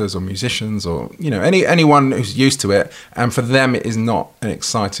actors or musicians or anyone who's used to it, and for them it is not an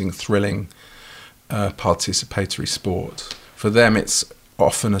exciting, thrilling participatory sport. For them it's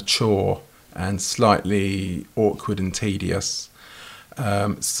often a chore and slightly awkward and tedious.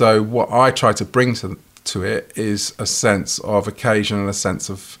 So what I try to bring to it is a sense of occasion and a sense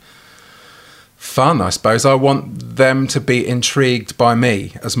of fun, I suppose. I want them to be intrigued by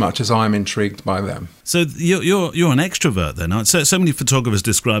me as much as I'm intrigued by them. So you're an extrovert then. So many photographers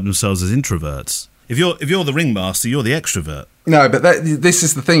describe themselves as introverts. If you're the ringmaster, you're the extrovert. No, but this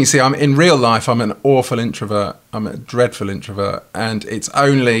is the thing. You see, in real life, I'm an awful introvert. I'm a dreadful introvert, and it's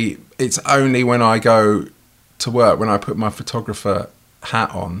only when I go to work, when I put my photographer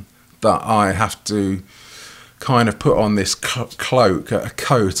hat on, that I have to kind of put on this cloak, a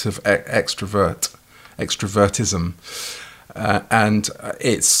coat of extrovertism, and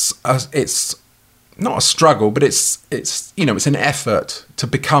it's not a struggle, but it's an effort to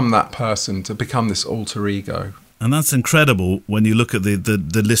become that person, to become this alter ego. And that's incredible when you look at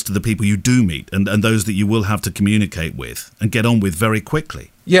the list of the people you do meet and those that you will have to communicate with and get on with very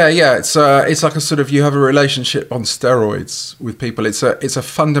quickly. Yeah. It's like a sort of, you have a relationship on steroids with people. It's a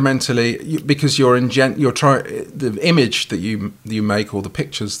fundamentally, because you're trying, the image that you make or the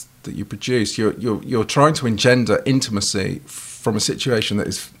pictures that you produce, you're trying to engender intimacy from a situation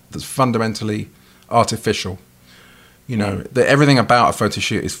that's fundamentally artificial. That everything about a photo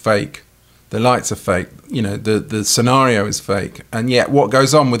shoot is fake. The lights are fake, the scenario is fake, and yet what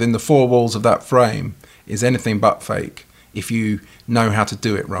goes on within the four walls of that frame is anything but fake. If you know how to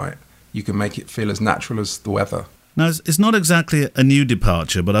do it right, you can make it feel as natural as the weather. Now, it's not exactly a new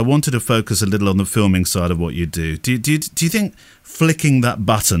departure, but I wanted to focus a little on the filming side of what you do. Do you think flicking that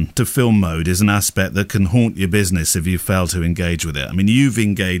button to film mode is an aspect that can haunt your business if you fail to engage with it? I mean, you've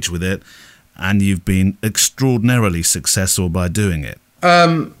engaged with it, and you've been extraordinarily successful by doing it.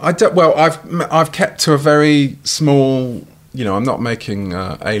 I've kept to a very small. I'm not making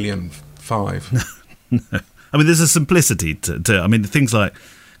Alien 5. No. I mean, there's a simplicity to. I mean, things like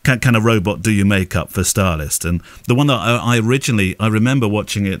can a robot do your makeup for stylist? And the one that I remember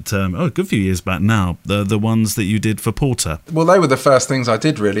watching it. A good few years back now. The ones that you did for Porter. Well, they were the first things I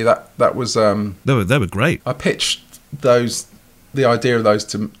did. Really, that was. They were great. I pitched the idea of those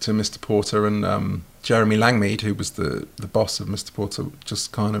to Mr. Porter and. Jeremy Langmead, who was the boss of Mr. Porter,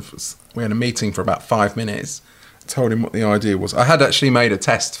 just kind of, we had a meeting for about 5 minutes, told him what the idea was. I had actually made a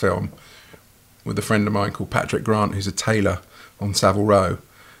test film with a friend of mine called Patrick Grant, who's a tailor on Savile Row.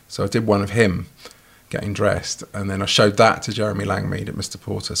 So I did one of him getting dressed, and then I showed that to Jeremy Langmead at Mr.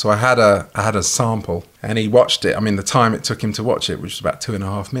 Porter. So I had a sample, and he watched it. I mean, the time it took him to watch it, which was about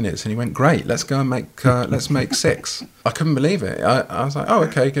 2.5 minutes, and he went, "Great, let's go and make 6." I couldn't believe it. I was like, "Oh,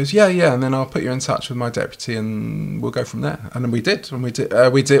 okay." He goes, "Yeah," and then I'll put you in touch with my deputy, and we'll go from there. And then we did,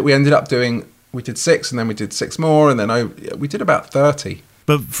 we ended up doing. We did 6, and then we did 6 more, and then we did about 30.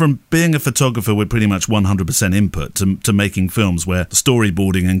 But from being a photographer with pretty much 100% input to making films where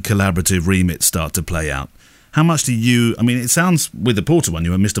storyboarding and collaborative remits start to play out, how much do you... I mean, it sounds, with the Porter one,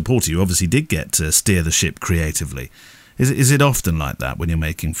 you were Mr. Porter, you obviously did get to steer the ship creatively. Is it often like that when you're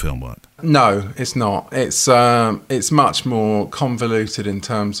making film work? No, it's not. It's much more convoluted in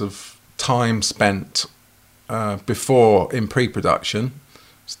terms of time spent before in pre-production.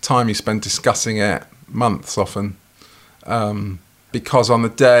 It's time you spend discussing it, months often. Because on the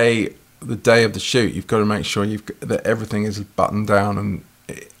day of the shoot, you've got to make sure that everything is buttoned down and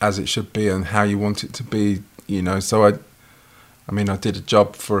as it should be and how you want it to be. So I did a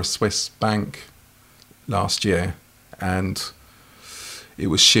job for a Swiss bank last year, and it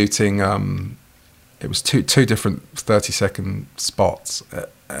was shooting. It was two different 30-second spots.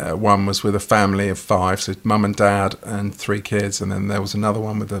 One was with a family of 5, so mum and dad and 3 kids, and then there was another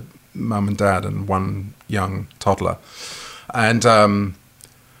one with a mum and dad and 1 young toddler. And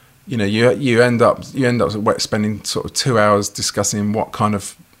you end up spending sort of 2 hours discussing what kind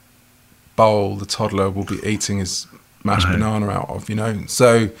of bowl the toddler will be eating his mashed banana out of,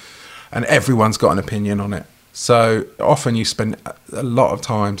 So, and everyone's got an opinion on it. So often you spend a lot of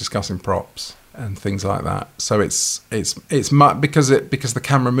time discussing props and things like that. So it's because the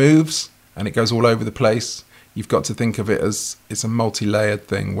camera moves and it goes all over the place. You've got to think of it as it's a multi-layered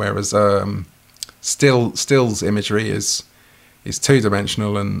thing, whereas stills imagery is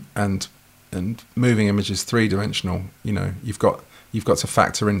 2-dimensional and moving image is 3-dimensional. You've got to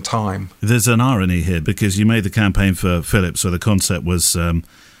factor in time. There's an irony here because you made the campaign for Philips, so the concept was, the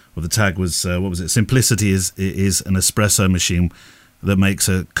tag was, what was it? Simplicity is an espresso machine that makes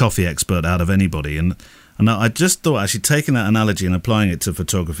a coffee expert out of anybody. And I just thought, actually, taking that analogy and applying it to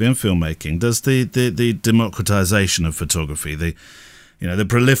photography and filmmaking, does the democratization of photography, the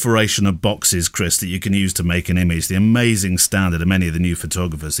proliferation of boxes, Chris, that you can use to make an image, the amazing standard of many of the new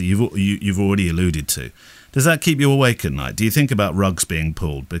photographers that you've already alluded to, does that keep you awake at night? Do you think about rugs being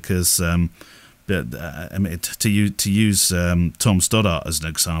pulled? Because to use Tom Stoddart as an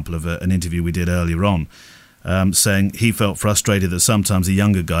example of an interview we did earlier on, saying he felt frustrated that sometimes the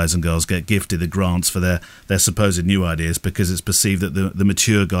younger guys and girls get gifted the grants for their supposed new ideas because it's perceived that the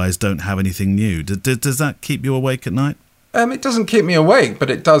mature guys don't have anything new. Does that keep you awake at night? It doesn't keep me awake, but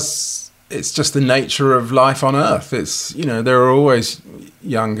it does. It's just the nature of life on Earth. It's there are always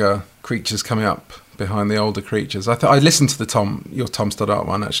younger creatures coming up behind the older creatures. I listened to your Tom Stoddart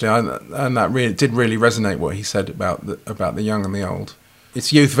one actually, and that did really resonate what he said about the young and the old.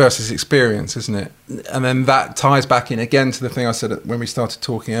 it's youth versus experience, isn't it? And then that ties back in again to the thing I said when we started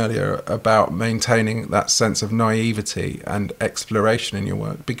talking earlier about maintaining that sense of naivety and exploration in your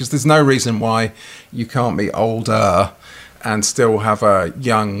work, because there's no reason why you can't be older and still have a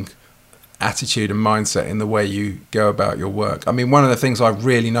young attitude and mindset in the way you go about your work. I mean, one of the things I've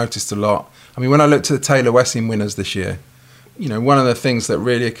really noticed a lot, I mean, when I looked at the Taylor Wessing winners this year, you know, one of the things that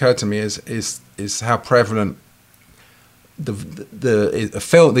really occurred to me is how prevalent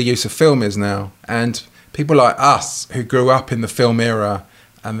the use of film is now, and people like us who grew up in the film era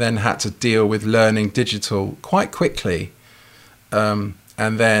and then had to deal with learning digital quite quickly, and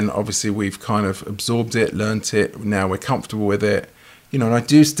then obviously we've kind of absorbed it, learnt it, now we're comfortable with it, you know. And I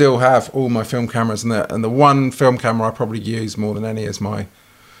do still have all my film cameras, and the one film camera I probably use more than any is my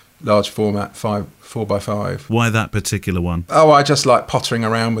large format 4x5. Why that particular one? Oh, I just like pottering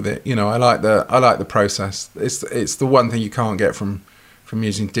around with it. You know, I like the process. It's the one thing you can't get from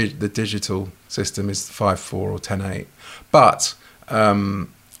using the digital system is 5.4 or 10.8. But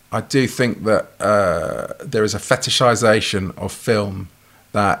I do think that there is a fetishization of film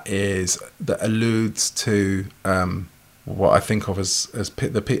that alludes to what I think of as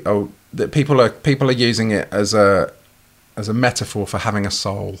that people are using it as a metaphor for having a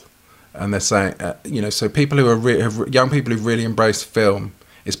soul. And they're saying, you know, so people who are young people who've really embraced film,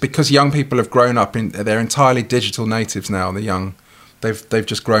 it's because young people have grown up they're entirely digital natives now. The young, they've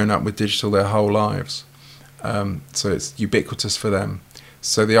just grown up with digital their whole lives, so it's ubiquitous for them.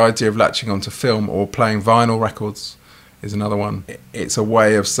 So the idea of latching onto film or playing vinyl records is another one. It's a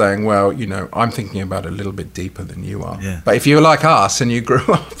way of saying, well, you know, I'm thinking about it a little bit deeper than you are. Yeah. But if you're like us and you grew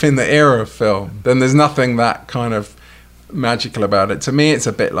up in the era of film, then there's nothing that kind of magical about it. To me, it's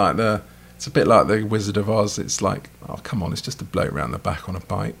a bit like the Wizard of Oz. It's like, oh come on, it's just a bloke round the back on a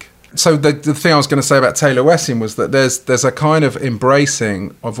bike. So the thing I was going to say about Taylor Wessing was that there's a kind of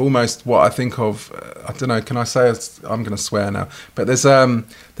embracing of almost what I think of, I don't know, can I say I'm going to swear now, but there's an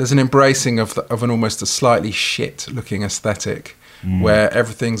embracing of an almost a slightly shit looking aesthetic where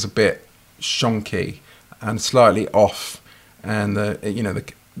everything's a bit shonky and slightly off, and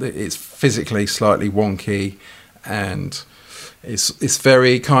it's physically slightly wonky, and it's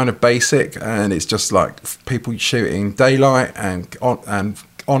very kind of basic, and it's just like people shooting daylight and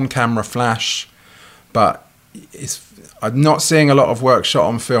on camera flash. But I'm not seeing a lot of work shot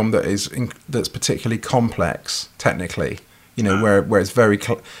on film that's particularly complex technically. You know, where it's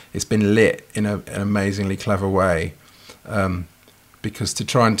it's been lit in an amazingly clever way. Because to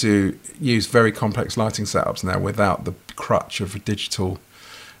try and use very complex lighting setups now without the crutch of a digital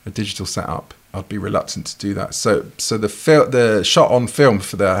setup, I'd be reluctant to do that. So the shot on film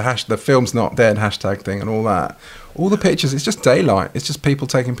for the film's not dead hashtag thing and all that, all the pictures, it's just daylight. It's just people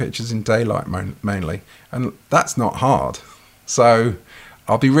taking pictures in daylight mainly, and that's not hard. So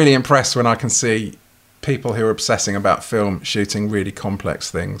I'll be really impressed when I can see people who are obsessing about film shooting really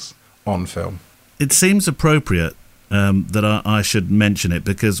complex things on film. It seems appropriate that I should mention it,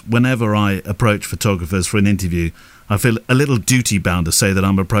 because whenever I approach photographers for an interview, I feel a little duty bound to say that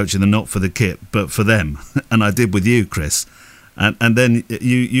I'm approaching them not for the kit, but for them. And I did with you, Chris. And then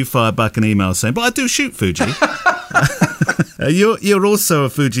you fired back an email saying, but I do shoot Fuji. You're also a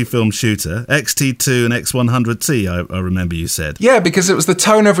Fujifilm shooter, X-T2 and X100T, I remember you said. Yeah, because it was the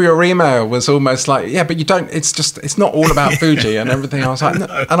tone of your email was almost like, yeah, but you don't, it's not all about Fuji and everything. I was like,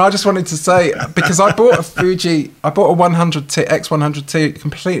 no. And I just wanted to say, because I bought a 100T, X100T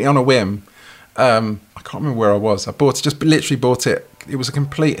completely on a whim. I can't remember where I was. Literally bought it. It was a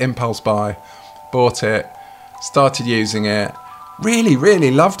complete impulse buy. Bought it, started using it, really, really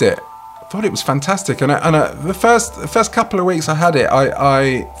loved it. Thought it was fantastic, and the first couple of weeks I had it,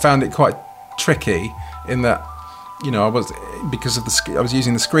 I found it quite tricky in that, you know, I was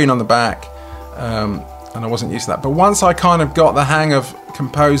using the screen on the back, and I wasn't used to that. But once I kind of got the hang of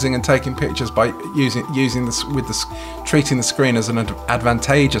composing and taking pictures by treating the screen as an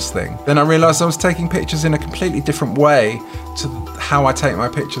advantageous thing, then I realised I was taking pictures in a completely different way to how I take my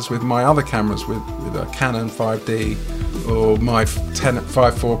pictures with my other cameras, with a Canon 5D or my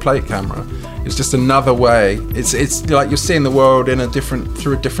 5.4 plate camera. It's just another way. It's like you're seeing the world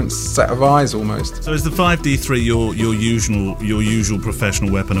through a different set of eyes almost. So is the 5D3 your usual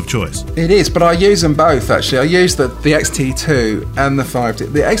professional weapon of choice? It is, but I use them both actually. I use the XT2 and the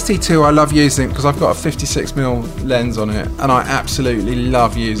 5D. The XT2 I love using because I've got a 56mm lens on it, and I absolutely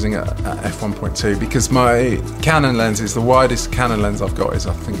love using it at f1.2 because my Canon lens is the widest Canon lens I've got is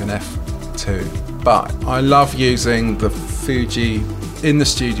I think an f2. But I love using the Fuji in the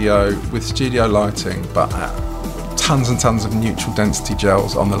studio with studio lighting, but tons and tons of neutral density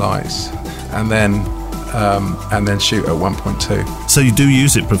gels on the lights, and then and then shoot at 1.2. So you do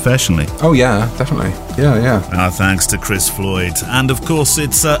use it professionally? Oh yeah, definitely. Yeah. Our thanks to Chris Floyd. And of course,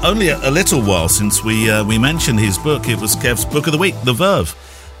 it's only a little while since we mentioned his book. It was Kev's Book of the Week, The Verve,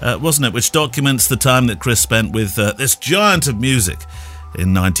 wasn't it? Which documents the time that Chris spent with this giant of music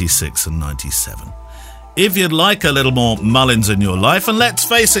in 96 and 97. If you'd like a little more Mullins in your life, and let's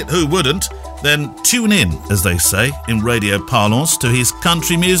face it, who wouldn't, then tune in, as they say, in radio parlance, to his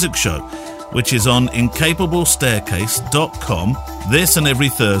country music show, which is on incapableStaircase.com this and every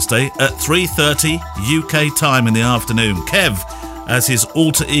Thursday at 3:30 UK time in the afternoon. Kev, as his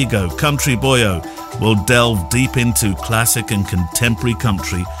alter ego, Country Boyo, will delve deep into classic and contemporary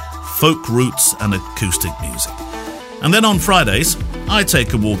country, folk roots and acoustic music. And then on Fridays, I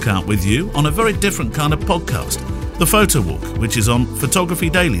take a walk out with you on a very different kind of podcast, The Photo Walk, which is on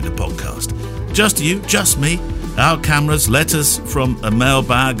Photography Daily, the podcast. Just you, just me, our cameras, letters from a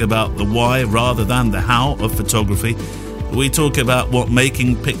mailbag about the why rather than the how of photography. We talk about what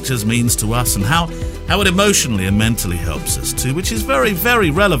making pictures means to us and how it emotionally and mentally helps us too, which is very, very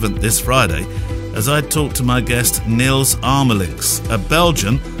relevant this Friday as I talk to my guest Niels Armelinks, a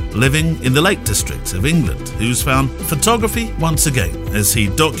Belgian living in the Lake District of England, who's found photography once again as he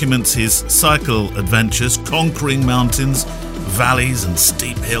documents his cycle adventures, conquering mountains, valleys and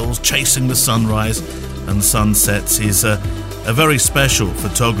steep hills, chasing the sunrise and sunsets. He's a very special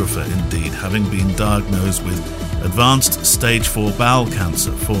photographer indeed, having been diagnosed with advanced stage 4 bowel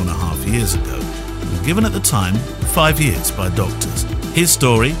cancer 4.5 years ago, and given at the time 5 years by doctors. His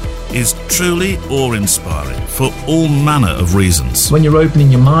story is truly awe-inspiring for all manner of reasons. When you're opening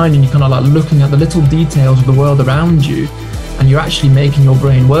your mind and you're kind of like looking at the little details of the world around you, and you're actually making your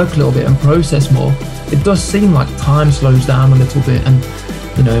brain work a little bit and process more, it does seem like time slows down a little bit. And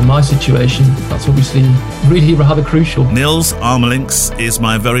you know, in my situation, that's obviously really rather crucial. Niels Armelinks is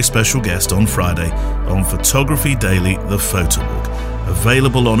my very special guest on Friday on Photography Daily, The Photo Walk.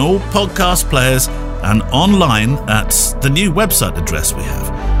 Available on all podcast players and online at the new website address we have,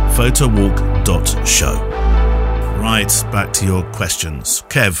 photowalk.show. Right, back to your questions.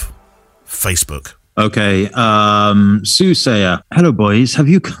 Kev, Facebook. Okay, Sue Sayer. Hello, boys. Have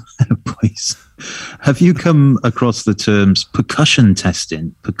you come across the terms percussion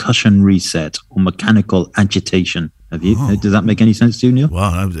testing, percussion reset, or mechanical agitation? Have you? Oh. Does that make any sense to you, Neil?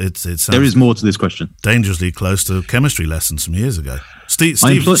 Well, there is more to this question. Dangerously close to chemistry lessons from years ago. Steve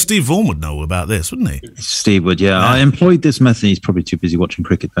Vaughan would know about this, wouldn't he? Steve would, yeah. I employed this method. He's probably too busy watching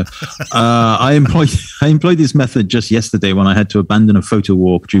cricket, though. I employed this method just yesterday when I had to abandon a photo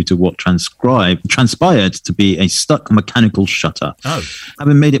walk due to what transpired to be a stuck mechanical shutter. Oh.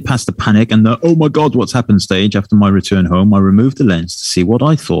 Having made it past the panic and the "oh my God, what's happened" stage after my return home, I removed the lens to see what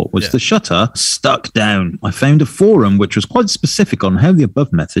I thought was the shutter stuck down. I found a forum which was quite specific on how the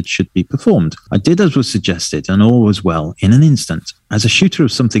above method should be performed. I did as was suggested, and all was well in an instant. As a shooter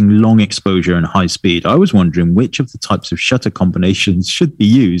of something long exposure and high speed, I was wondering which of the types of shutter combinations should be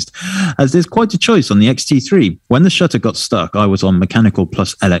used, as there's quite a choice on the X-T3. When the shutter got stuck, I was on mechanical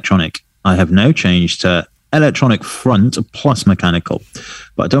plus electronic. I have now changed to electronic front plus mechanical,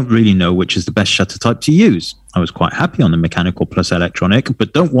 but I don't really know which is the best shutter type to use. I was quite happy on the mechanical plus electronic,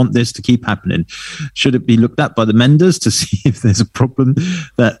 but don't want this to keep happening. Should it be looked at by the menders to see if there's a problem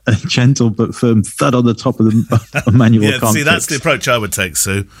that a gentle but firm thud on the top of the manual can't see, that's fix? the approach I would take,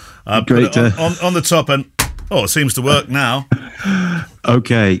 Sue. Great. Put it on the top and, it seems to work now.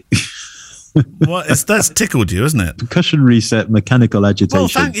 Okay. That's tickled you, isn't it? Percussion reset, mechanical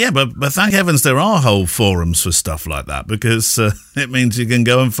agitation. Well, but thank heavens there are whole forums for stuff like that, because it means you can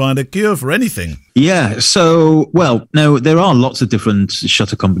go and find a cure for anything. Yeah. So, now there are lots of different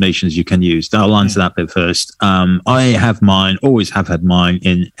shutter combinations you can use. I'll answer that bit first. I have mine, always have had mine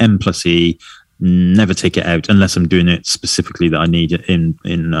in M+E. Never take it out unless I'm doing it specifically that I need it in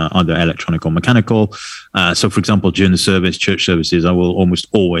either electronic or mechanical. So, for example, during the service, church services, I will almost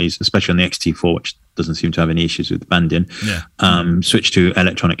always, especially on the X-T4, which doesn't seem to have any issues with the banding, switch to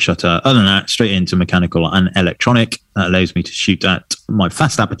electronic shutter. Other than that, straight into mechanical and electronic. That allows me to shoot at my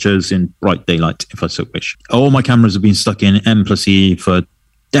fast apertures in bright daylight, if I so wish. All my cameras have been stuck in M+E for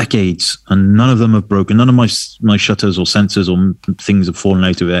decades, and none of them have broken. None of my shutters or sensors or things have fallen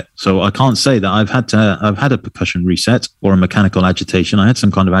out of it. So I can't say that I've had a percussion reset or a mechanical agitation. I had some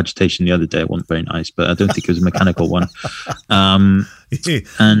kind of agitation the other day. It wasn't very nice, but I don't think it was a mechanical one. And you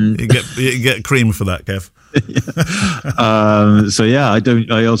get cream for that, Kev.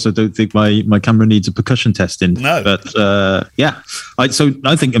 I also don't think my camera needs a percussion testing. No, but I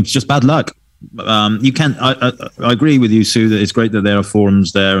think it's just bad luck. you can. I agree with you, Sue, that it's great that there are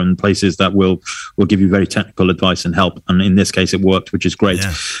forums there and places that will give you very technical advice and help. And in this case, it worked, which is great.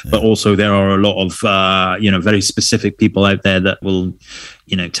 Yeah. But also, there are a lot of very specific people out there that will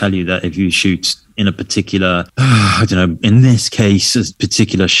tell you that if you shoot in a particular, in this case, a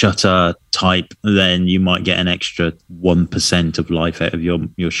particular shutter type, then you might get an extra 1% of life out of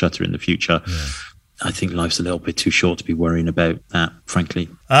your shutter in the future. Yeah. I think life's a little bit too short to be worrying about that, frankly.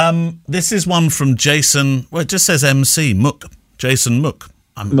 This is one from Jason. Well, it just says MC Mook. Jason Mook.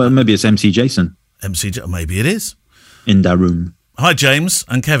 Well, maybe it's MC Jason. Maybe it is. In that room. Hi, James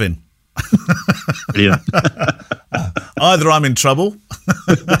and Kevin. Brilliant. Either I'm in trouble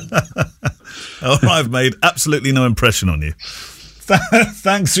or I've made absolutely no impression on you.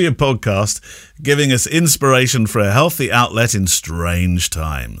 Thanks for your podcast, giving us inspiration for a healthy outlet in strange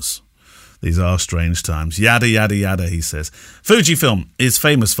times. These are strange times. Yada, yada, yada, he says. Fujifilm is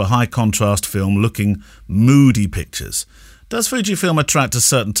famous for high-contrast film-looking, moody pictures. Does Fujifilm attract a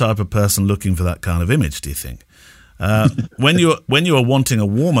certain type of person looking for that kind of image, do you think? When you are wanting a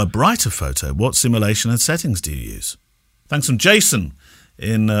warmer, brighter photo, what simulation and settings do you use? Thanks from Jason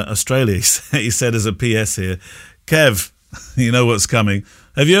in Australia. He said as a PS here, Kev, you know what's coming.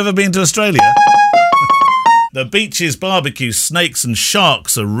 Have you ever been to Australia? The beaches, barbecue, snakes and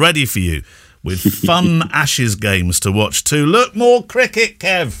sharks are ready for you with fun Ashes games to watch too. Look, more cricket,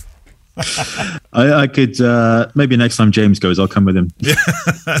 Kev. I could, maybe next time James goes, I'll come with him. Yeah,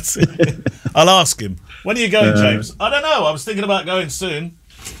 that's it. I'll ask him. When are you going, James? I don't know. I was thinking about going soon.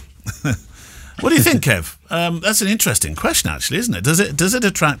 What do you think, Kev? That's an interesting question, actually, isn't it? Does it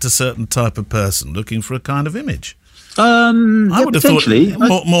attract a certain type of person looking for a kind of image? I would have thought it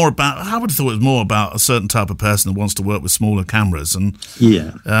was more about a certain type of person that wants to work with smaller cameras, and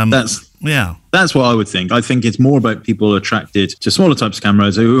that's what I would think. I think it's more about people attracted to smaller types of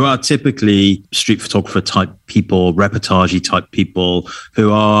cameras who are typically street photographer type people, reportage type people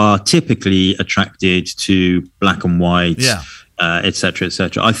who are typically attracted to black and white. Yeah. Et cetera, et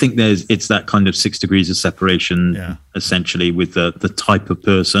cetera. I think it's that kind of 6 degrees of separation, essentially, with the type of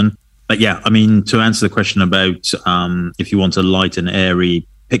person. But yeah, I mean, to answer the question about if you want a light and airy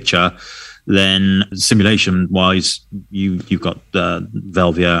picture, then simulation-wise, you've got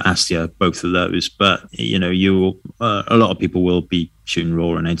Velvia, Astia, both of those. But a lot of people will be shooting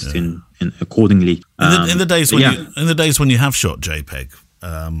RAW and editing accordingly. In the days when you have shot JPEG,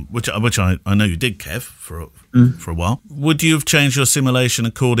 which I know you did, Kev, for a while. Would you have changed your simulation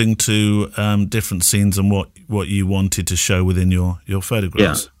according to different scenes and what you wanted to show within your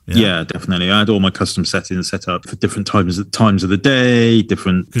photographs? Yeah, definitely. I had all my custom settings set up for different times of the day,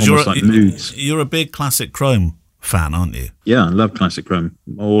 different moods. You're a big Classic Chrome fan, aren't you? Yeah, I love Classic Chrome.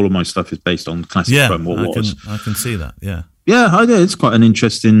 All of my stuff is based on Classic Chrome. I can see that. Yeah. Yeah, it's quite an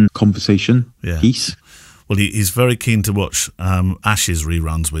interesting conversation piece. Well, he's very keen to watch Ashes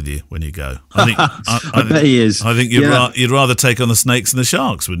reruns with you when you go. I bet he is. I think you'd rather take on the snakes and the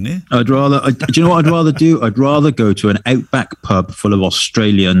sharks, wouldn't you? Do you know what I'd rather do? I'd rather go to an outback pub full of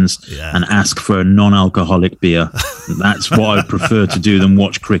Australians and ask for a non-alcoholic beer. That's what I'd prefer to do than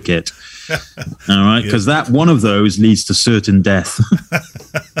watch cricket. All right, because that one of those leads to certain death.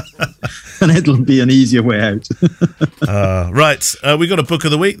 And it'll be an easier way out. Right. We got a book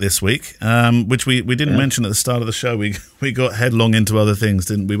of the week this week, which we didn't mention at the start of the show. We got headlong into other things,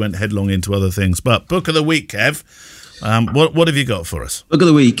 didn't we? Went headlong into other things. But book of the week, Kev, what have you got for us? Book of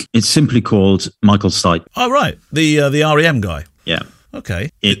the week, it's simply called Michael Stipe. Oh, right. The REM guy. Yeah. Okay.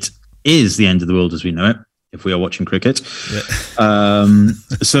 It is the end of the world as we know it, if we are watching cricket. Yeah.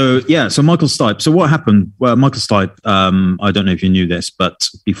 So Michael Stipe. So what happened? Well, Michael Stipe, I don't know if you knew this, but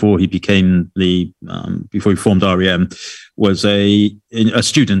before he became before he formed REM, was a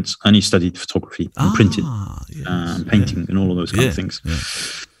student, and he studied photography and printing, painting, and all of those kind of things. Yeah.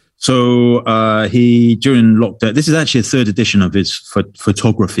 So he, during lockdown, this is actually a third edition of his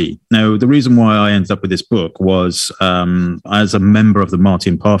photography. Now, the reason why I ended up with this book was as a member of the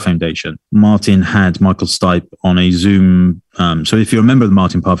Martin Parr Foundation, Martin had Michael Stipe on a Zoom. So if you're a member of the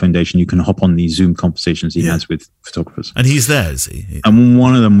Martin Parr Foundation, you can hop on these Zoom conversations he has with photographers. And he's there, is he? And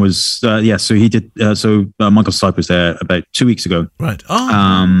one of them was, so he did, Michael Stipe was there about 2 weeks ago. Right. Oh,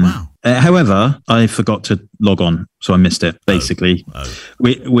 wow. However, I forgot to log on, so I missed it. Basically,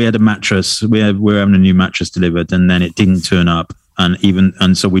 we had a mattress. We were having a new mattress delivered, and then it didn't turn up.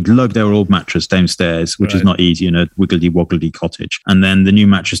 And so we'd lugged our old mattress downstairs, which is not easy in a wiggly-woggly cottage. And then the new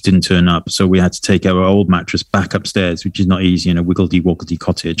mattress didn't turn up, so we had to take our old mattress back upstairs, which is not easy in a wiggly-woggly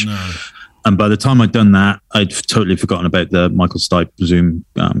cottage. No. And by the time I'd done that, I'd totally forgotten about the Michael Stipe Zoom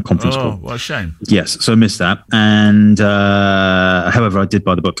conference call. Oh, what a shame. Yes, so I missed that. And however, I did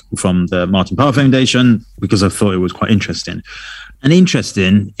buy the book from the Martin Parr Foundation because I thought it was quite interesting. And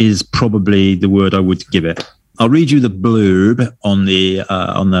interesting is probably the word I would give it. I'll read you the blurb on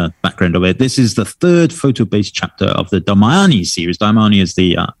the background of it. This is the third photo-based chapter of the Damiani series. Damiani is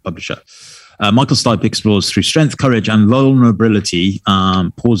the publisher. Michael Stipe explores through strength, courage, and vulnerability,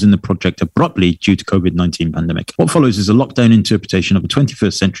 pausing the project abruptly due to COVID-19 pandemic. What follows is a lockdown interpretation of a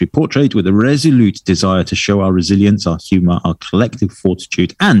 21st century portrait with a resolute desire to show our resilience, our humor, our collective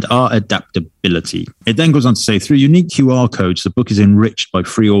fortitude, and our adaptability. It then goes on to say, through unique QR codes, the book is enriched by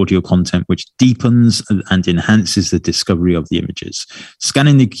free audio content, which deepens and enhances the discovery of the images.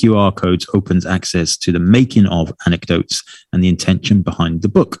 Scanning the QR codes opens access to the making of anecdotes and the intention behind the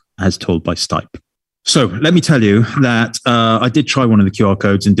book, as told by Stipe. So let me tell you that I did try one of the QR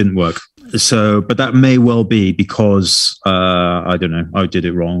codes and didn't work. So, but that may well be because, I don't know, I did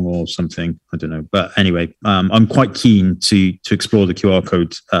it wrong or something. I don't know. But anyway, I'm quite keen to explore the QR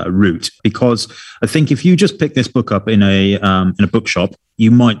code route, because I think if you just pick this book up in a bookshop, you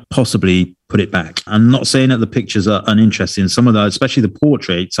might possibly put it back. I'm not saying that the pictures are uninteresting. Some of that, especially the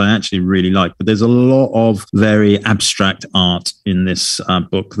portraits, I actually really like. But there's a lot of very abstract art in this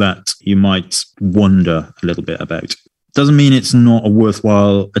book that you might wonder a little bit about. Doesn't mean it's not a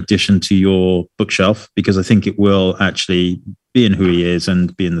worthwhile addition to your bookshelf, because I think it will actually, being who he is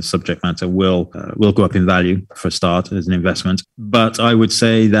and being the subject matter, will go up in value for a start as an investment. But I would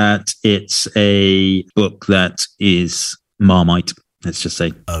say that it's a book that is Marmite. Let's just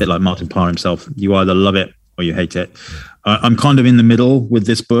say, a bit like Martin Parr himself. You either love it or you hate it. I'm kind of in the middle with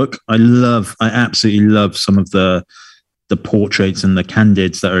this book. I absolutely love some of the portraits and the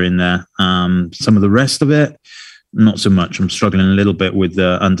candids that are in there. Some of the rest of it, not so much. I'm struggling a little bit with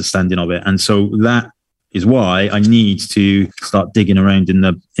the understanding of it. And so that is why I need to start digging around in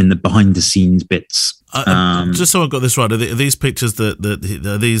the behind the scenes bits. Just so I got this right, are these pictures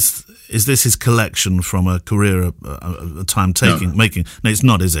is this his collection from a career, a time making? No, it's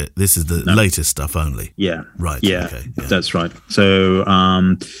not, is it? This is the latest stuff only. Yeah. Right. Yeah, okay, yeah. That's right. So,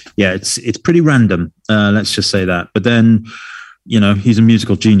 it's pretty random. Let's just say that. But then, he's a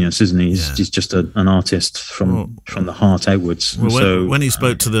musical genius, isn't he? He's just an artist from the heart outwards. Well, when he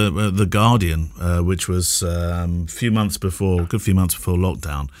spoke to the Guardian, which was a good few months before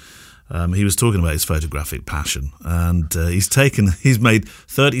lockdown, he was talking about his photographic passion, and he's made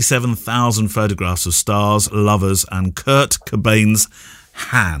 37,000 photographs of stars, lovers, and Kurt Cobain's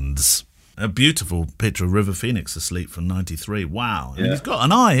hands. A beautiful picture of River Phoenix asleep from '93. Wow, yeah. He's got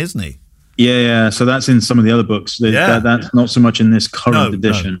an eye, isn't he? Yeah. So that's in some of the other books. That's not so much in this current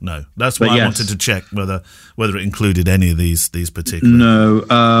edition. No. That's why I wanted to check whether it included any of these particular. No.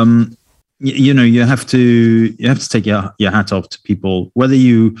 You have to take your hat off to people. Whether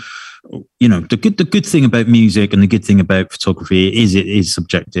the good thing about music and the good thing about photography is it is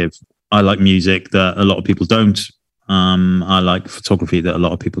subjective. I like music that a lot of people don't. I like photography that a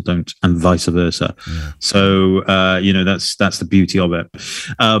lot of people don't, and vice versa. Yeah. So, that's the beauty of it.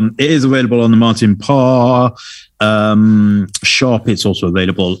 It is available on the Martin Parr shop. It's also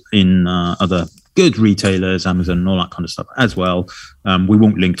available in other good retailers, Amazon, and all that kind of stuff as well. We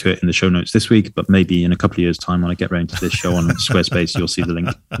won't link to it in the show notes this week, but maybe in a couple of years' time when I get around to this show on Squarespace, you'll see the link.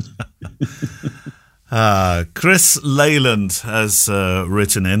 Chris Leyland has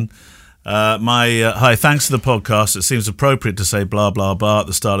written in. Hi, thanks for the podcast. It seems appropriate to say blah blah blah at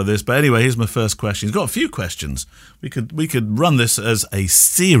the start of this, but anyway, here's my first question. He's got a few questions. We could run this as a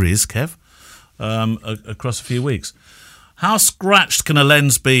series, Kev, across a few weeks. How scratched can a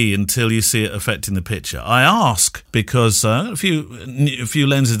lens be until you see it affecting the picture? I ask because a few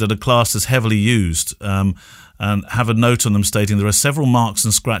lenses that are classed as heavily used and have a note on them stating there are several marks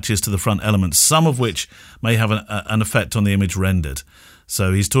and scratches to the front elements, some of which may have an effect on the image rendered.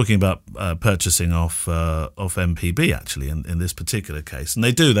 So he's talking about purchasing off MPB, actually, in this particular case. And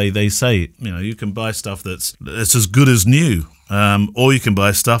they say, you can buy stuff that's as good as new, or you can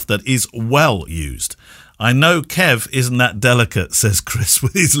buy stuff that is well used. I know Kev isn't that delicate, says Chris,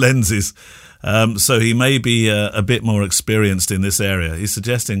 with his lenses. So he may be a bit more experienced in this area.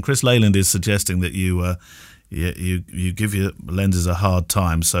 Chris Leyland is suggesting that you give your lenses a hard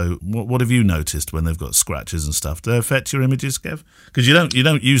time. So what have you noticed when they've got scratches and stuff? Do they affect your images, Kev? Because you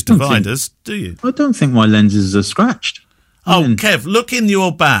don't use dividers, do you? I don't think my lenses are scratched. Kev, look in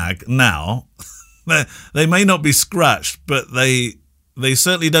your bag now. They may not be scratched, but they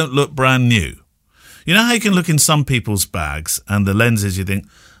certainly don't look brand new. You know how you can look in some people's bags and the lenses you think,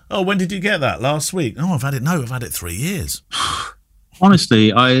 oh, when did you get that? Last week? Oh, I've had it 3 years.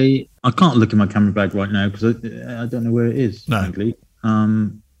 Honestly, I I can't look in my camera bag right now because I don't know where it is. No. Frankly,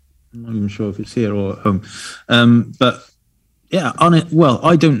 I'm not even sure if it's here or at home. But yeah, on it. Well,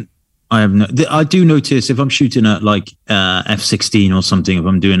 I don't. I have no. I do notice if I'm shooting at like f/16 or something, if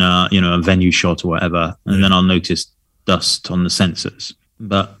I'm doing a venue shot or whatever, and then I'll notice dust on the sensors.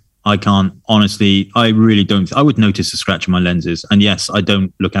 But I can't honestly. I really don't. I would notice a scratch in my lenses, and yes, I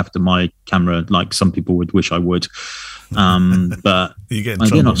don't look after my camera like some people would wish I would. But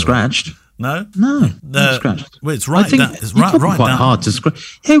they're not scratched. No, not scratched. Well, it's right. I think it's right quite down. hard to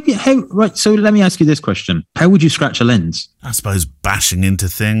scratch. Right. So let me ask you this question: how would you scratch a lens? I suppose bashing into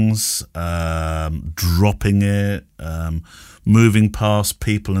things, dropping it, moving past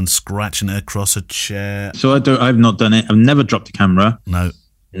people and scratching it across a chair. So I've not done it. I've never dropped a camera. No.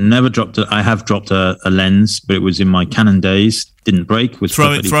 Never dropped it. I have dropped a lens, but it was in my Canon days. Didn't break. Was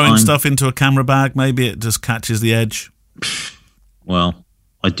throwing fine. stuff into a camera bag. Maybe it just catches the edge. Well,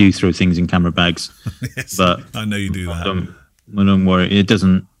 I do throw things in camera bags, Yes, but I know you do that. Don't worry. It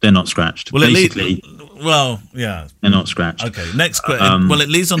doesn't. They're not scratched. Well, basically, yeah, they're not scratched. Okay. Next question. Well, it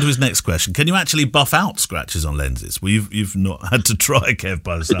leads on to his next question. Can you actually buff out scratches on lenses? Well, you've not had to try, Kev,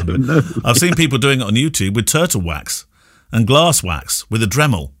 by the sound of it. I've seen people doing it on YouTube with turtle wax and glass wax with a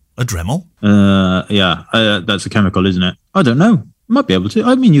Dremel. A Dremel? That's a chemical, isn't it? I don't know. Might be able to.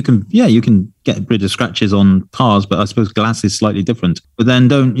 I mean, you can get rid of scratches on cars, but I suppose glass is slightly different. But then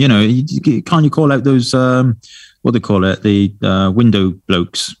can't you call out those, what they call it, the window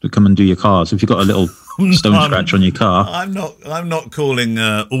blokes that come and do your cars? If you've got a little stone scratch on your car. I'm not calling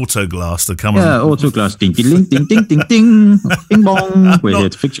Autoglass to come. Yeah, Autoglass. Ding, ding, ding, ding, ding, ding, ding, bong. We're here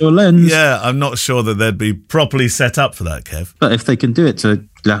to fix your lens. Yeah, I'm not sure that they'd be properly set up for that, Kev. But if they can do it to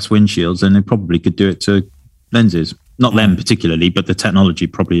glass windshields, then they probably could do it to lenses. Not them particularly, but the technology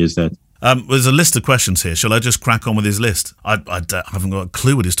probably is there. There's a list of questions here. Shall I just crack on with his list? I haven't got a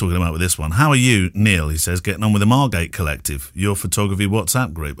clue what he's talking about with this one. How are you, Neil? He says, getting on with the Margate Collective, your photography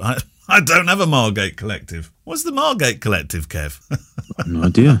WhatsApp group. I don't have a Margate Collective. What's the Margate Collective, Kev? No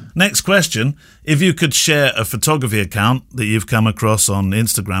idea. Next question. If you could share a photography account that you've come across on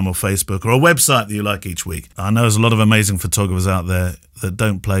Instagram or Facebook or a website that you like each week. I know there's a lot of amazing photographers out there that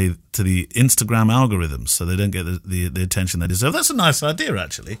don't play to the Instagram algorithms, so they don't get the attention they deserve. That's a nice idea,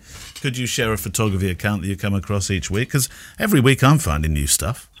 actually. Could you share a photography account that you come across each week? Because every week I'm finding new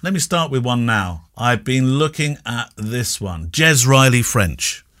stuff. Let me start with one now. I've been looking at this one. Jez Riley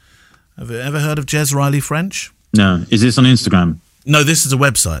French. Have you ever heard of Jez Riley French? No. Is this on Instagram? No, this is a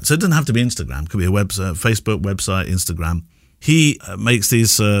website. So it doesn't have to be Instagram. It could be a website, Facebook, website, Instagram. He makes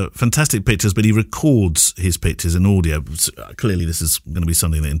these fantastic pictures, but he records his pictures in audio. Clearly, this is going to be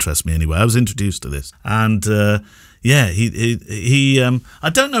something that interests me anyway. I was introduced to this. And, he I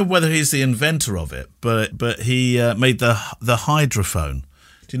don't know whether he's the inventor of it, but he made the hydrophone.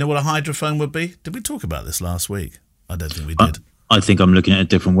 Do you know what a hydrophone would be? Did we talk about this last week? I don't think we did. I think I'm looking at a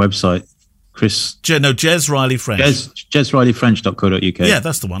different website. Jez Riley French. JezRileyFrench.co.uk. Yeah,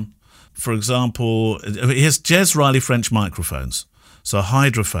 that's the one. For example, here's Jez Riley French microphones. So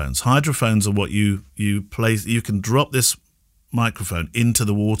hydrophones. Hydrophones are what you place. You can drop this microphone into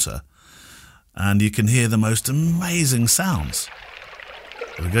the water and you can hear the most amazing sounds.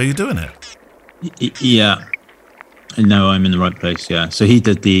 There we go, you're doing it. Yeah. No, I'm in the right place, yeah. So he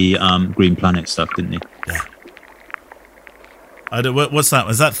did the Green Planet stuff, didn't he? Yeah. What's that?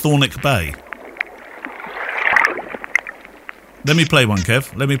 Is that Thornick Bay? Let me play one,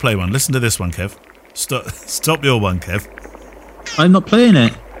 Kev. Let me play one. Listen to this one, Kev. Stop your one, Kev. I'm not playing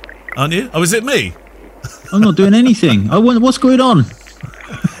it. Aren't you? Oh, is it me? I'm not doing anything. What's going on?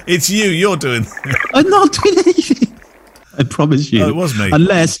 It's you. You're doing it. I'm not doing anything. I promise you. Oh, it was me.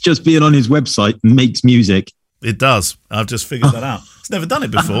 Unless just being on his website makes music. It does. I've just figured that out. He's never done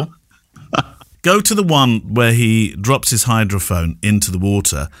it before. Go to the one where he drops his hydrophone into the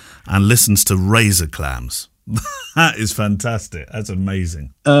water and listens to razor clams. That is fantastic. That's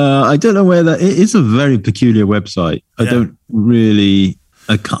amazing. I don't know where that it is. A very peculiar website. I don't really.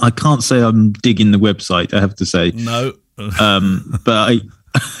 I can't say I'm digging the website. I have to say no. But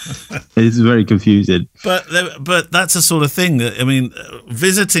it's very confusing. But that's a sort of thing that, I mean,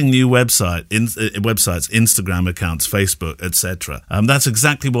 visiting new websites, Instagram accounts, Facebook, etc. That's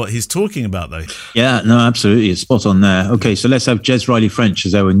exactly what he's talking about, though. Yeah, no, absolutely, it's spot on there. Okay, so let's have Jez Riley French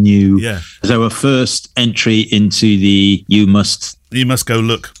as our first entry into the you must go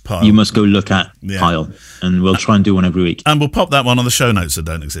look pile. You must go look at pile, and we'll try and do one every week. And we'll pop that one on the show notes that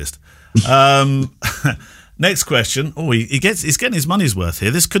don't exist. Next question. Oh, he's getting his money's worth here.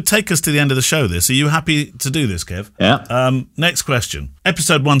 This could take us to the end of the show, this. Are you happy to do this, Kev? Yeah. Next question.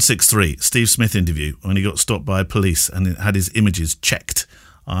 Episode 163, Steve Smith interview, when he got stopped by police and had his images checked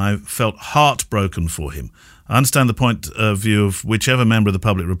I felt heartbroken for him. I understand the point of view of whichever member of the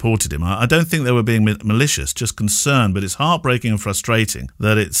public reported him. I don't think they were being malicious, just concerned, but it's heartbreaking and frustrating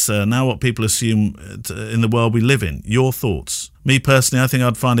that it's now what people assume in the world we live in. Your thoughts? Me personally, I think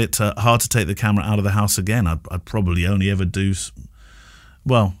I'd find it hard to take the camera out of the house again. I'd probably only ever do...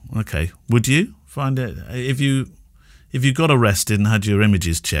 Well, okay. Would you find it... If you got arrested and had your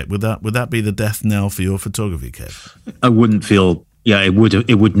images checked, would that be the death knell for your photography, Kev? I wouldn't feel... Yeah, it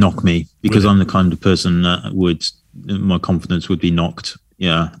would knock me because I'm the kind of person that my confidence would be knocked.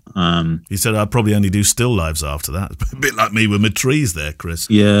 Yeah. He said I'd probably only do still lives after that. A bit like me with my trees there, Chris.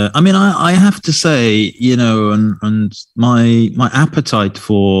 Yeah. I mean, I have to say, and my appetite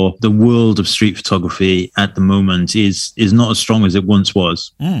for the world of street photography at the moment is not as strong as it once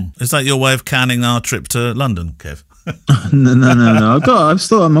was. Is that your way of canning our trip to London, Kev? No. I've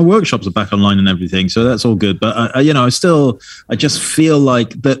still, my workshops are back online and everything, so that's all good. But I just feel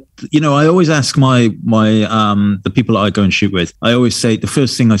like that. I always ask my the people that I go and shoot with. I always say the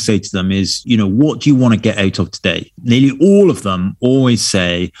first thing I say to them is, what do you want to get out of today? Nearly all of them always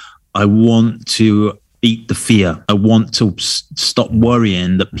say, I want to beat the fear. I want to stop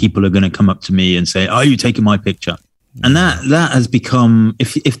worrying that people are going to come up to me and say, "Are you taking my picture?" And that has become,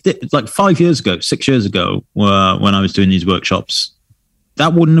 like 5 years ago, 6 years ago, when I was doing these workshops,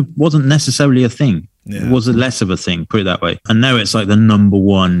 that wasn't necessarily a thing. Yeah. It was less of a thing, put it that way. And now it's like the number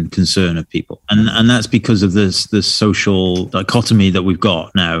one concern of people. And that's because of this social dichotomy that we've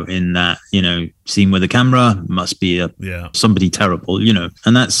got now in that, seen with a camera must be somebody terrible,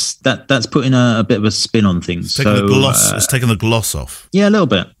 and that's putting a bit of a spin on things. It's taken the gloss off. Yeah, a little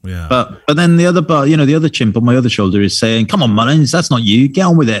bit. Yeah. But then the other part, the other chimp on my other shoulder is saying, come on, Mullins, that's not you. Get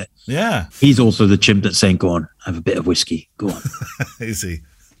on with it. Yeah. He's also the chimp that's saying, go on, have a bit of whiskey. Go on. Is he?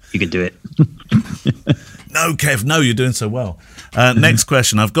 You can do it. No, Kev, no, you're doing so well. Next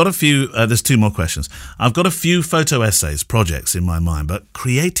question. I've got a few, there's two more questions. I've got a few photo essays, projects in my mind, but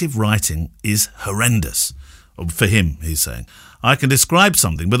creative writing is horrendous. For him, he's saying. I can describe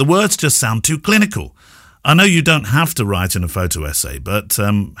something, but the words just sound too clinical. I know you don't have to write in a photo essay, but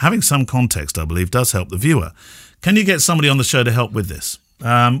having some context, I believe, does help the viewer. Can you get somebody on the show to help with this?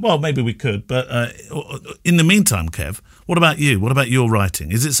 Well, maybe we could, but in the meantime, Kev, what about you? What about your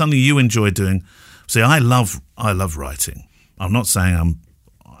writing? Is it something you enjoy doing? See, I love writing. I'm not saying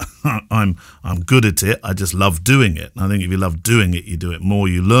I'm good at it. I just love doing it. And I think if you love doing it, you do it more,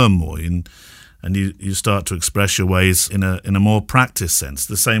 you learn more, and you start to express your ways in a more practice sense.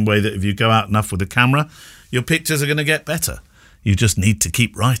 The same way that if you go out enough with a camera, your pictures are going to get better. You just need to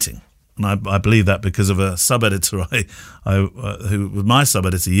keep writing. And I believe that because of a sub-editor who was my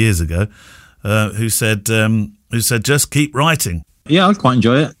sub-editor years ago, who said just keep writing. Yeah, I quite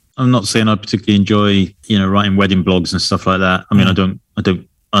enjoy it. I'm not saying I particularly enjoy writing wedding blogs and stuff like that. I mean, I don't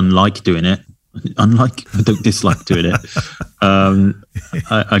unlike doing it. I don't dislike doing it.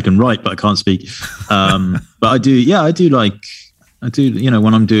 I can write, but I can't speak. But I do. Yeah, I do like. I do,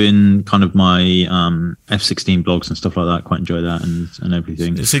 when I'm doing kind of my F16 blogs and stuff like that, I quite enjoy that and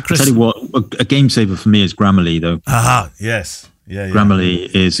everything. See, Chris, I'll tell you what, a game saver for me is Grammarly, though. Aha, yes. Yeah.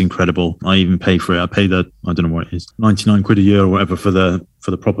 Grammarly is incredible. I even pay for it. I pay I don't know what it is, 99 quid a year or whatever for the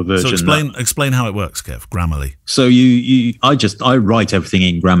proper version. So explain how it works, Kev, Grammarly. So I write everything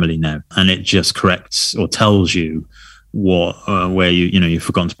in Grammarly now, and it just corrects or tells you what where you've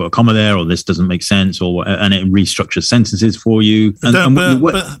forgotten to put a comma there, or this doesn't make sense, or and it restructures sentences for you. But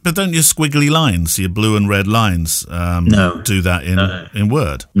don't your squiggly lines, your blue and red lines, do that in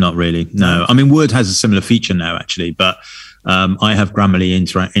Word? Not really. No. I mean, Word has a similar feature now, actually, but I have Grammarly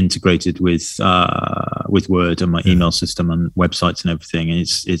integrated with Word and my email system and websites and everything. And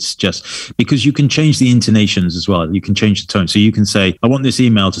it's just because you can change the intonations as well. You can change the tone, so you can say, I want this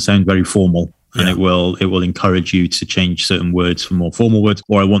email to sound very formal. And it will encourage you to change certain words for more formal words.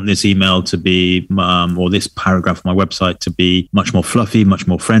 Or I want this email to be, or this paragraph on my website to be much more fluffy, much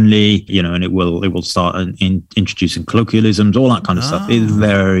more friendly. And it will start introducing colloquialisms, all that kind of stuff. It's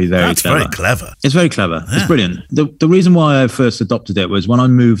very, very clever. Very clever. It's very clever. Yeah. It's brilliant. The reason why I first adopted it was when I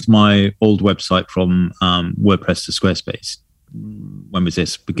moved my old website from WordPress to Squarespace. When was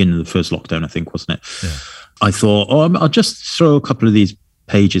this? Beginning of the first lockdown, I think, wasn't it? Yeah. I thought, I'll just throw a couple of these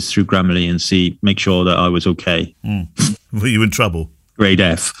pages through Grammarly and make sure that I was okay. Were you in trouble? Grade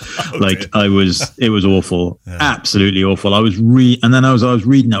F. It was awful. Yeah. Absolutely awful. I was reading,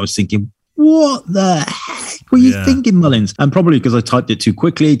 I was thinking, what the heck What are you thinking, Mullins? And probably because I typed it too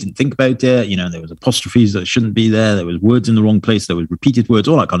quickly, didn't think about it. You know, there was apostrophes that shouldn't be there. There was words in the wrong place. There was repeated words,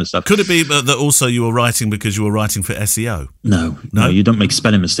 all that kind of stuff. Could it be that also you were writing because you were writing for SEO? No, you don't make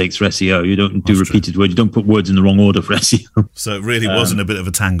spelling mistakes for SEO. You don't do repeated words. You don't put words in the wrong order for SEO. So it really wasn't a bit of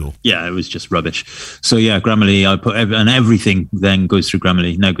a tangle. Yeah, it was just rubbish. So yeah, Grammarly, I put and everything then goes through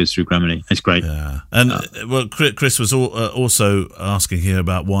Grammarly. Now goes through Grammarly. It's great. Yeah, and well, Chris was also asking here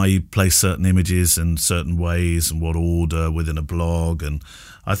about why you place certain images in certain ways and what order within a blog, and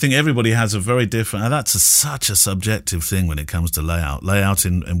I think everybody has a very different. And that's such a subjective thing when it comes to layout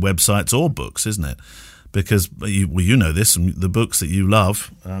in websites or books, isn't it? Because you know this, and the books that you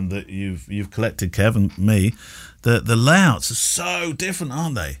love that you've collected, Kev, and me, the layouts are so different,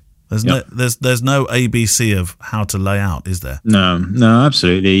 aren't they? There's no ABC of how to lay out, is there? No,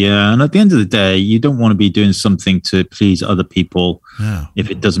 absolutely, yeah. And at the end of the day, you don't want to be doing something to please other people if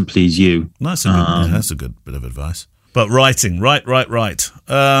it doesn't please you. That's a good bit of advice. But writing, right.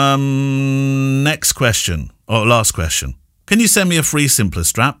 Next question, or last question. Can you send me a free Simpler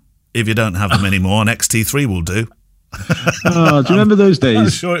strap? If you don't have them anymore, an XT3 will do. Oh, do you remember those days? I'm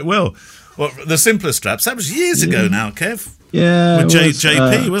sure it will. Well, the Simpler straps, that was years ago now, Kev. Yeah, with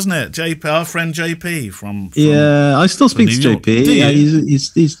JP, wasn't it? JP, our friend JP from yeah, I still speak to JP. Yeah,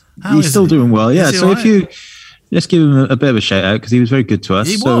 he's still doing well. Yeah, so if you let's give him a bit of a shout out because he was very good to us.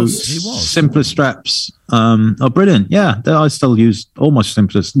 He was. Simpler straps are brilliant. Yeah, I still use almost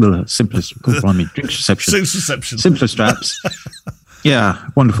simplest. I mean, drink reception. Simpler straps. Yeah,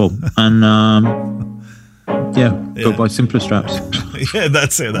 wonderful. And go buy Simpler straps. Yeah,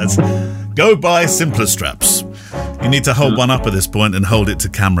 that's it. Go buy Simpler straps. You need to hold one up at this point and hold it to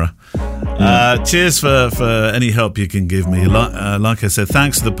camera. Cheers for any help you can give me. Like I said,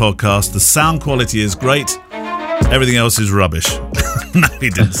 thanks to the podcast. The sound quality is great. Everything else is rubbish. No, he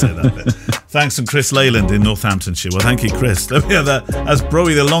didn't say that bit. Thanks from Chris Leyland in Northamptonshire. Well, thank you, Chris. That's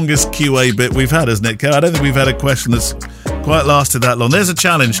probably the longest QA bit we've had, isn't it? I don't think we've had a question that's quite lasted that long. There's a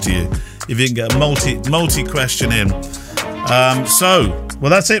challenge to you if you can get a multi question in. Well,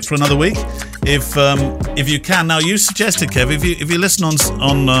 that's it for another week. If you can now, you suggested, Kev, if you listen on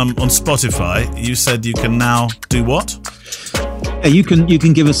Spotify, you said you can now do what? Yeah, you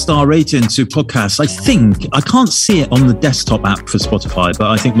can give a star rating to podcasts. I can't see it on the desktop app for Spotify, but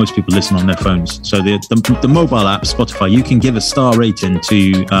I think most people listen on their phones. So the mobile app Spotify, you can give a star rating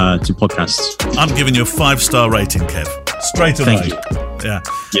to podcasts. I'm giving you a 5-star rating, Kev. Straight away. Thank you. Yeah.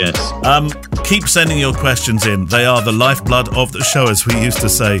 Yes. Keep sending your questions in. They are the lifeblood of the show, as we used to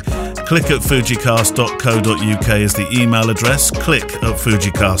say. Click at fujicast.co.uk is the email address. Click at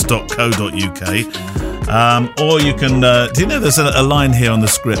fujicast.co.uk. Or you can, do you know there's a line here on the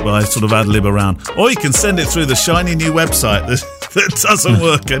script where I sort of ad-lib around? Or you can send it through the shiny new website that doesn't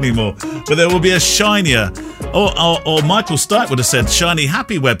work anymore. But there will be a shinier, or Michael Stipe would have said shiny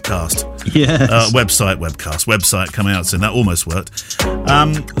happy webcast. Yes. Website coming out soon. That almost worked.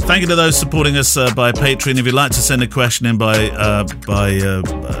 Thank you to those supporting us by Patreon. If you'd like to send a question in by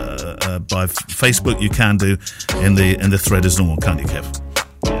Facebook, you can do in the thread as normal, can't you, Kev?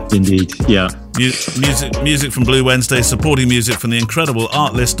 Indeed, yeah. Music from Blue Wednesday, supporting music from the incredible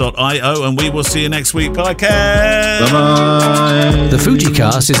artlist.io, and we will see you next week. Bye, Kev! Bye-bye! The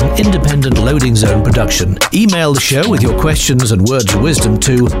FujiCast is an independent loading zone production. Email the show with your questions and words of wisdom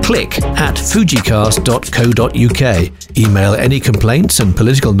to click@fujicast.co.uk. Email any complaints and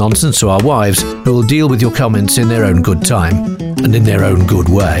political nonsense to our wives, who will deal with your comments in their own good time and in their own good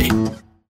way.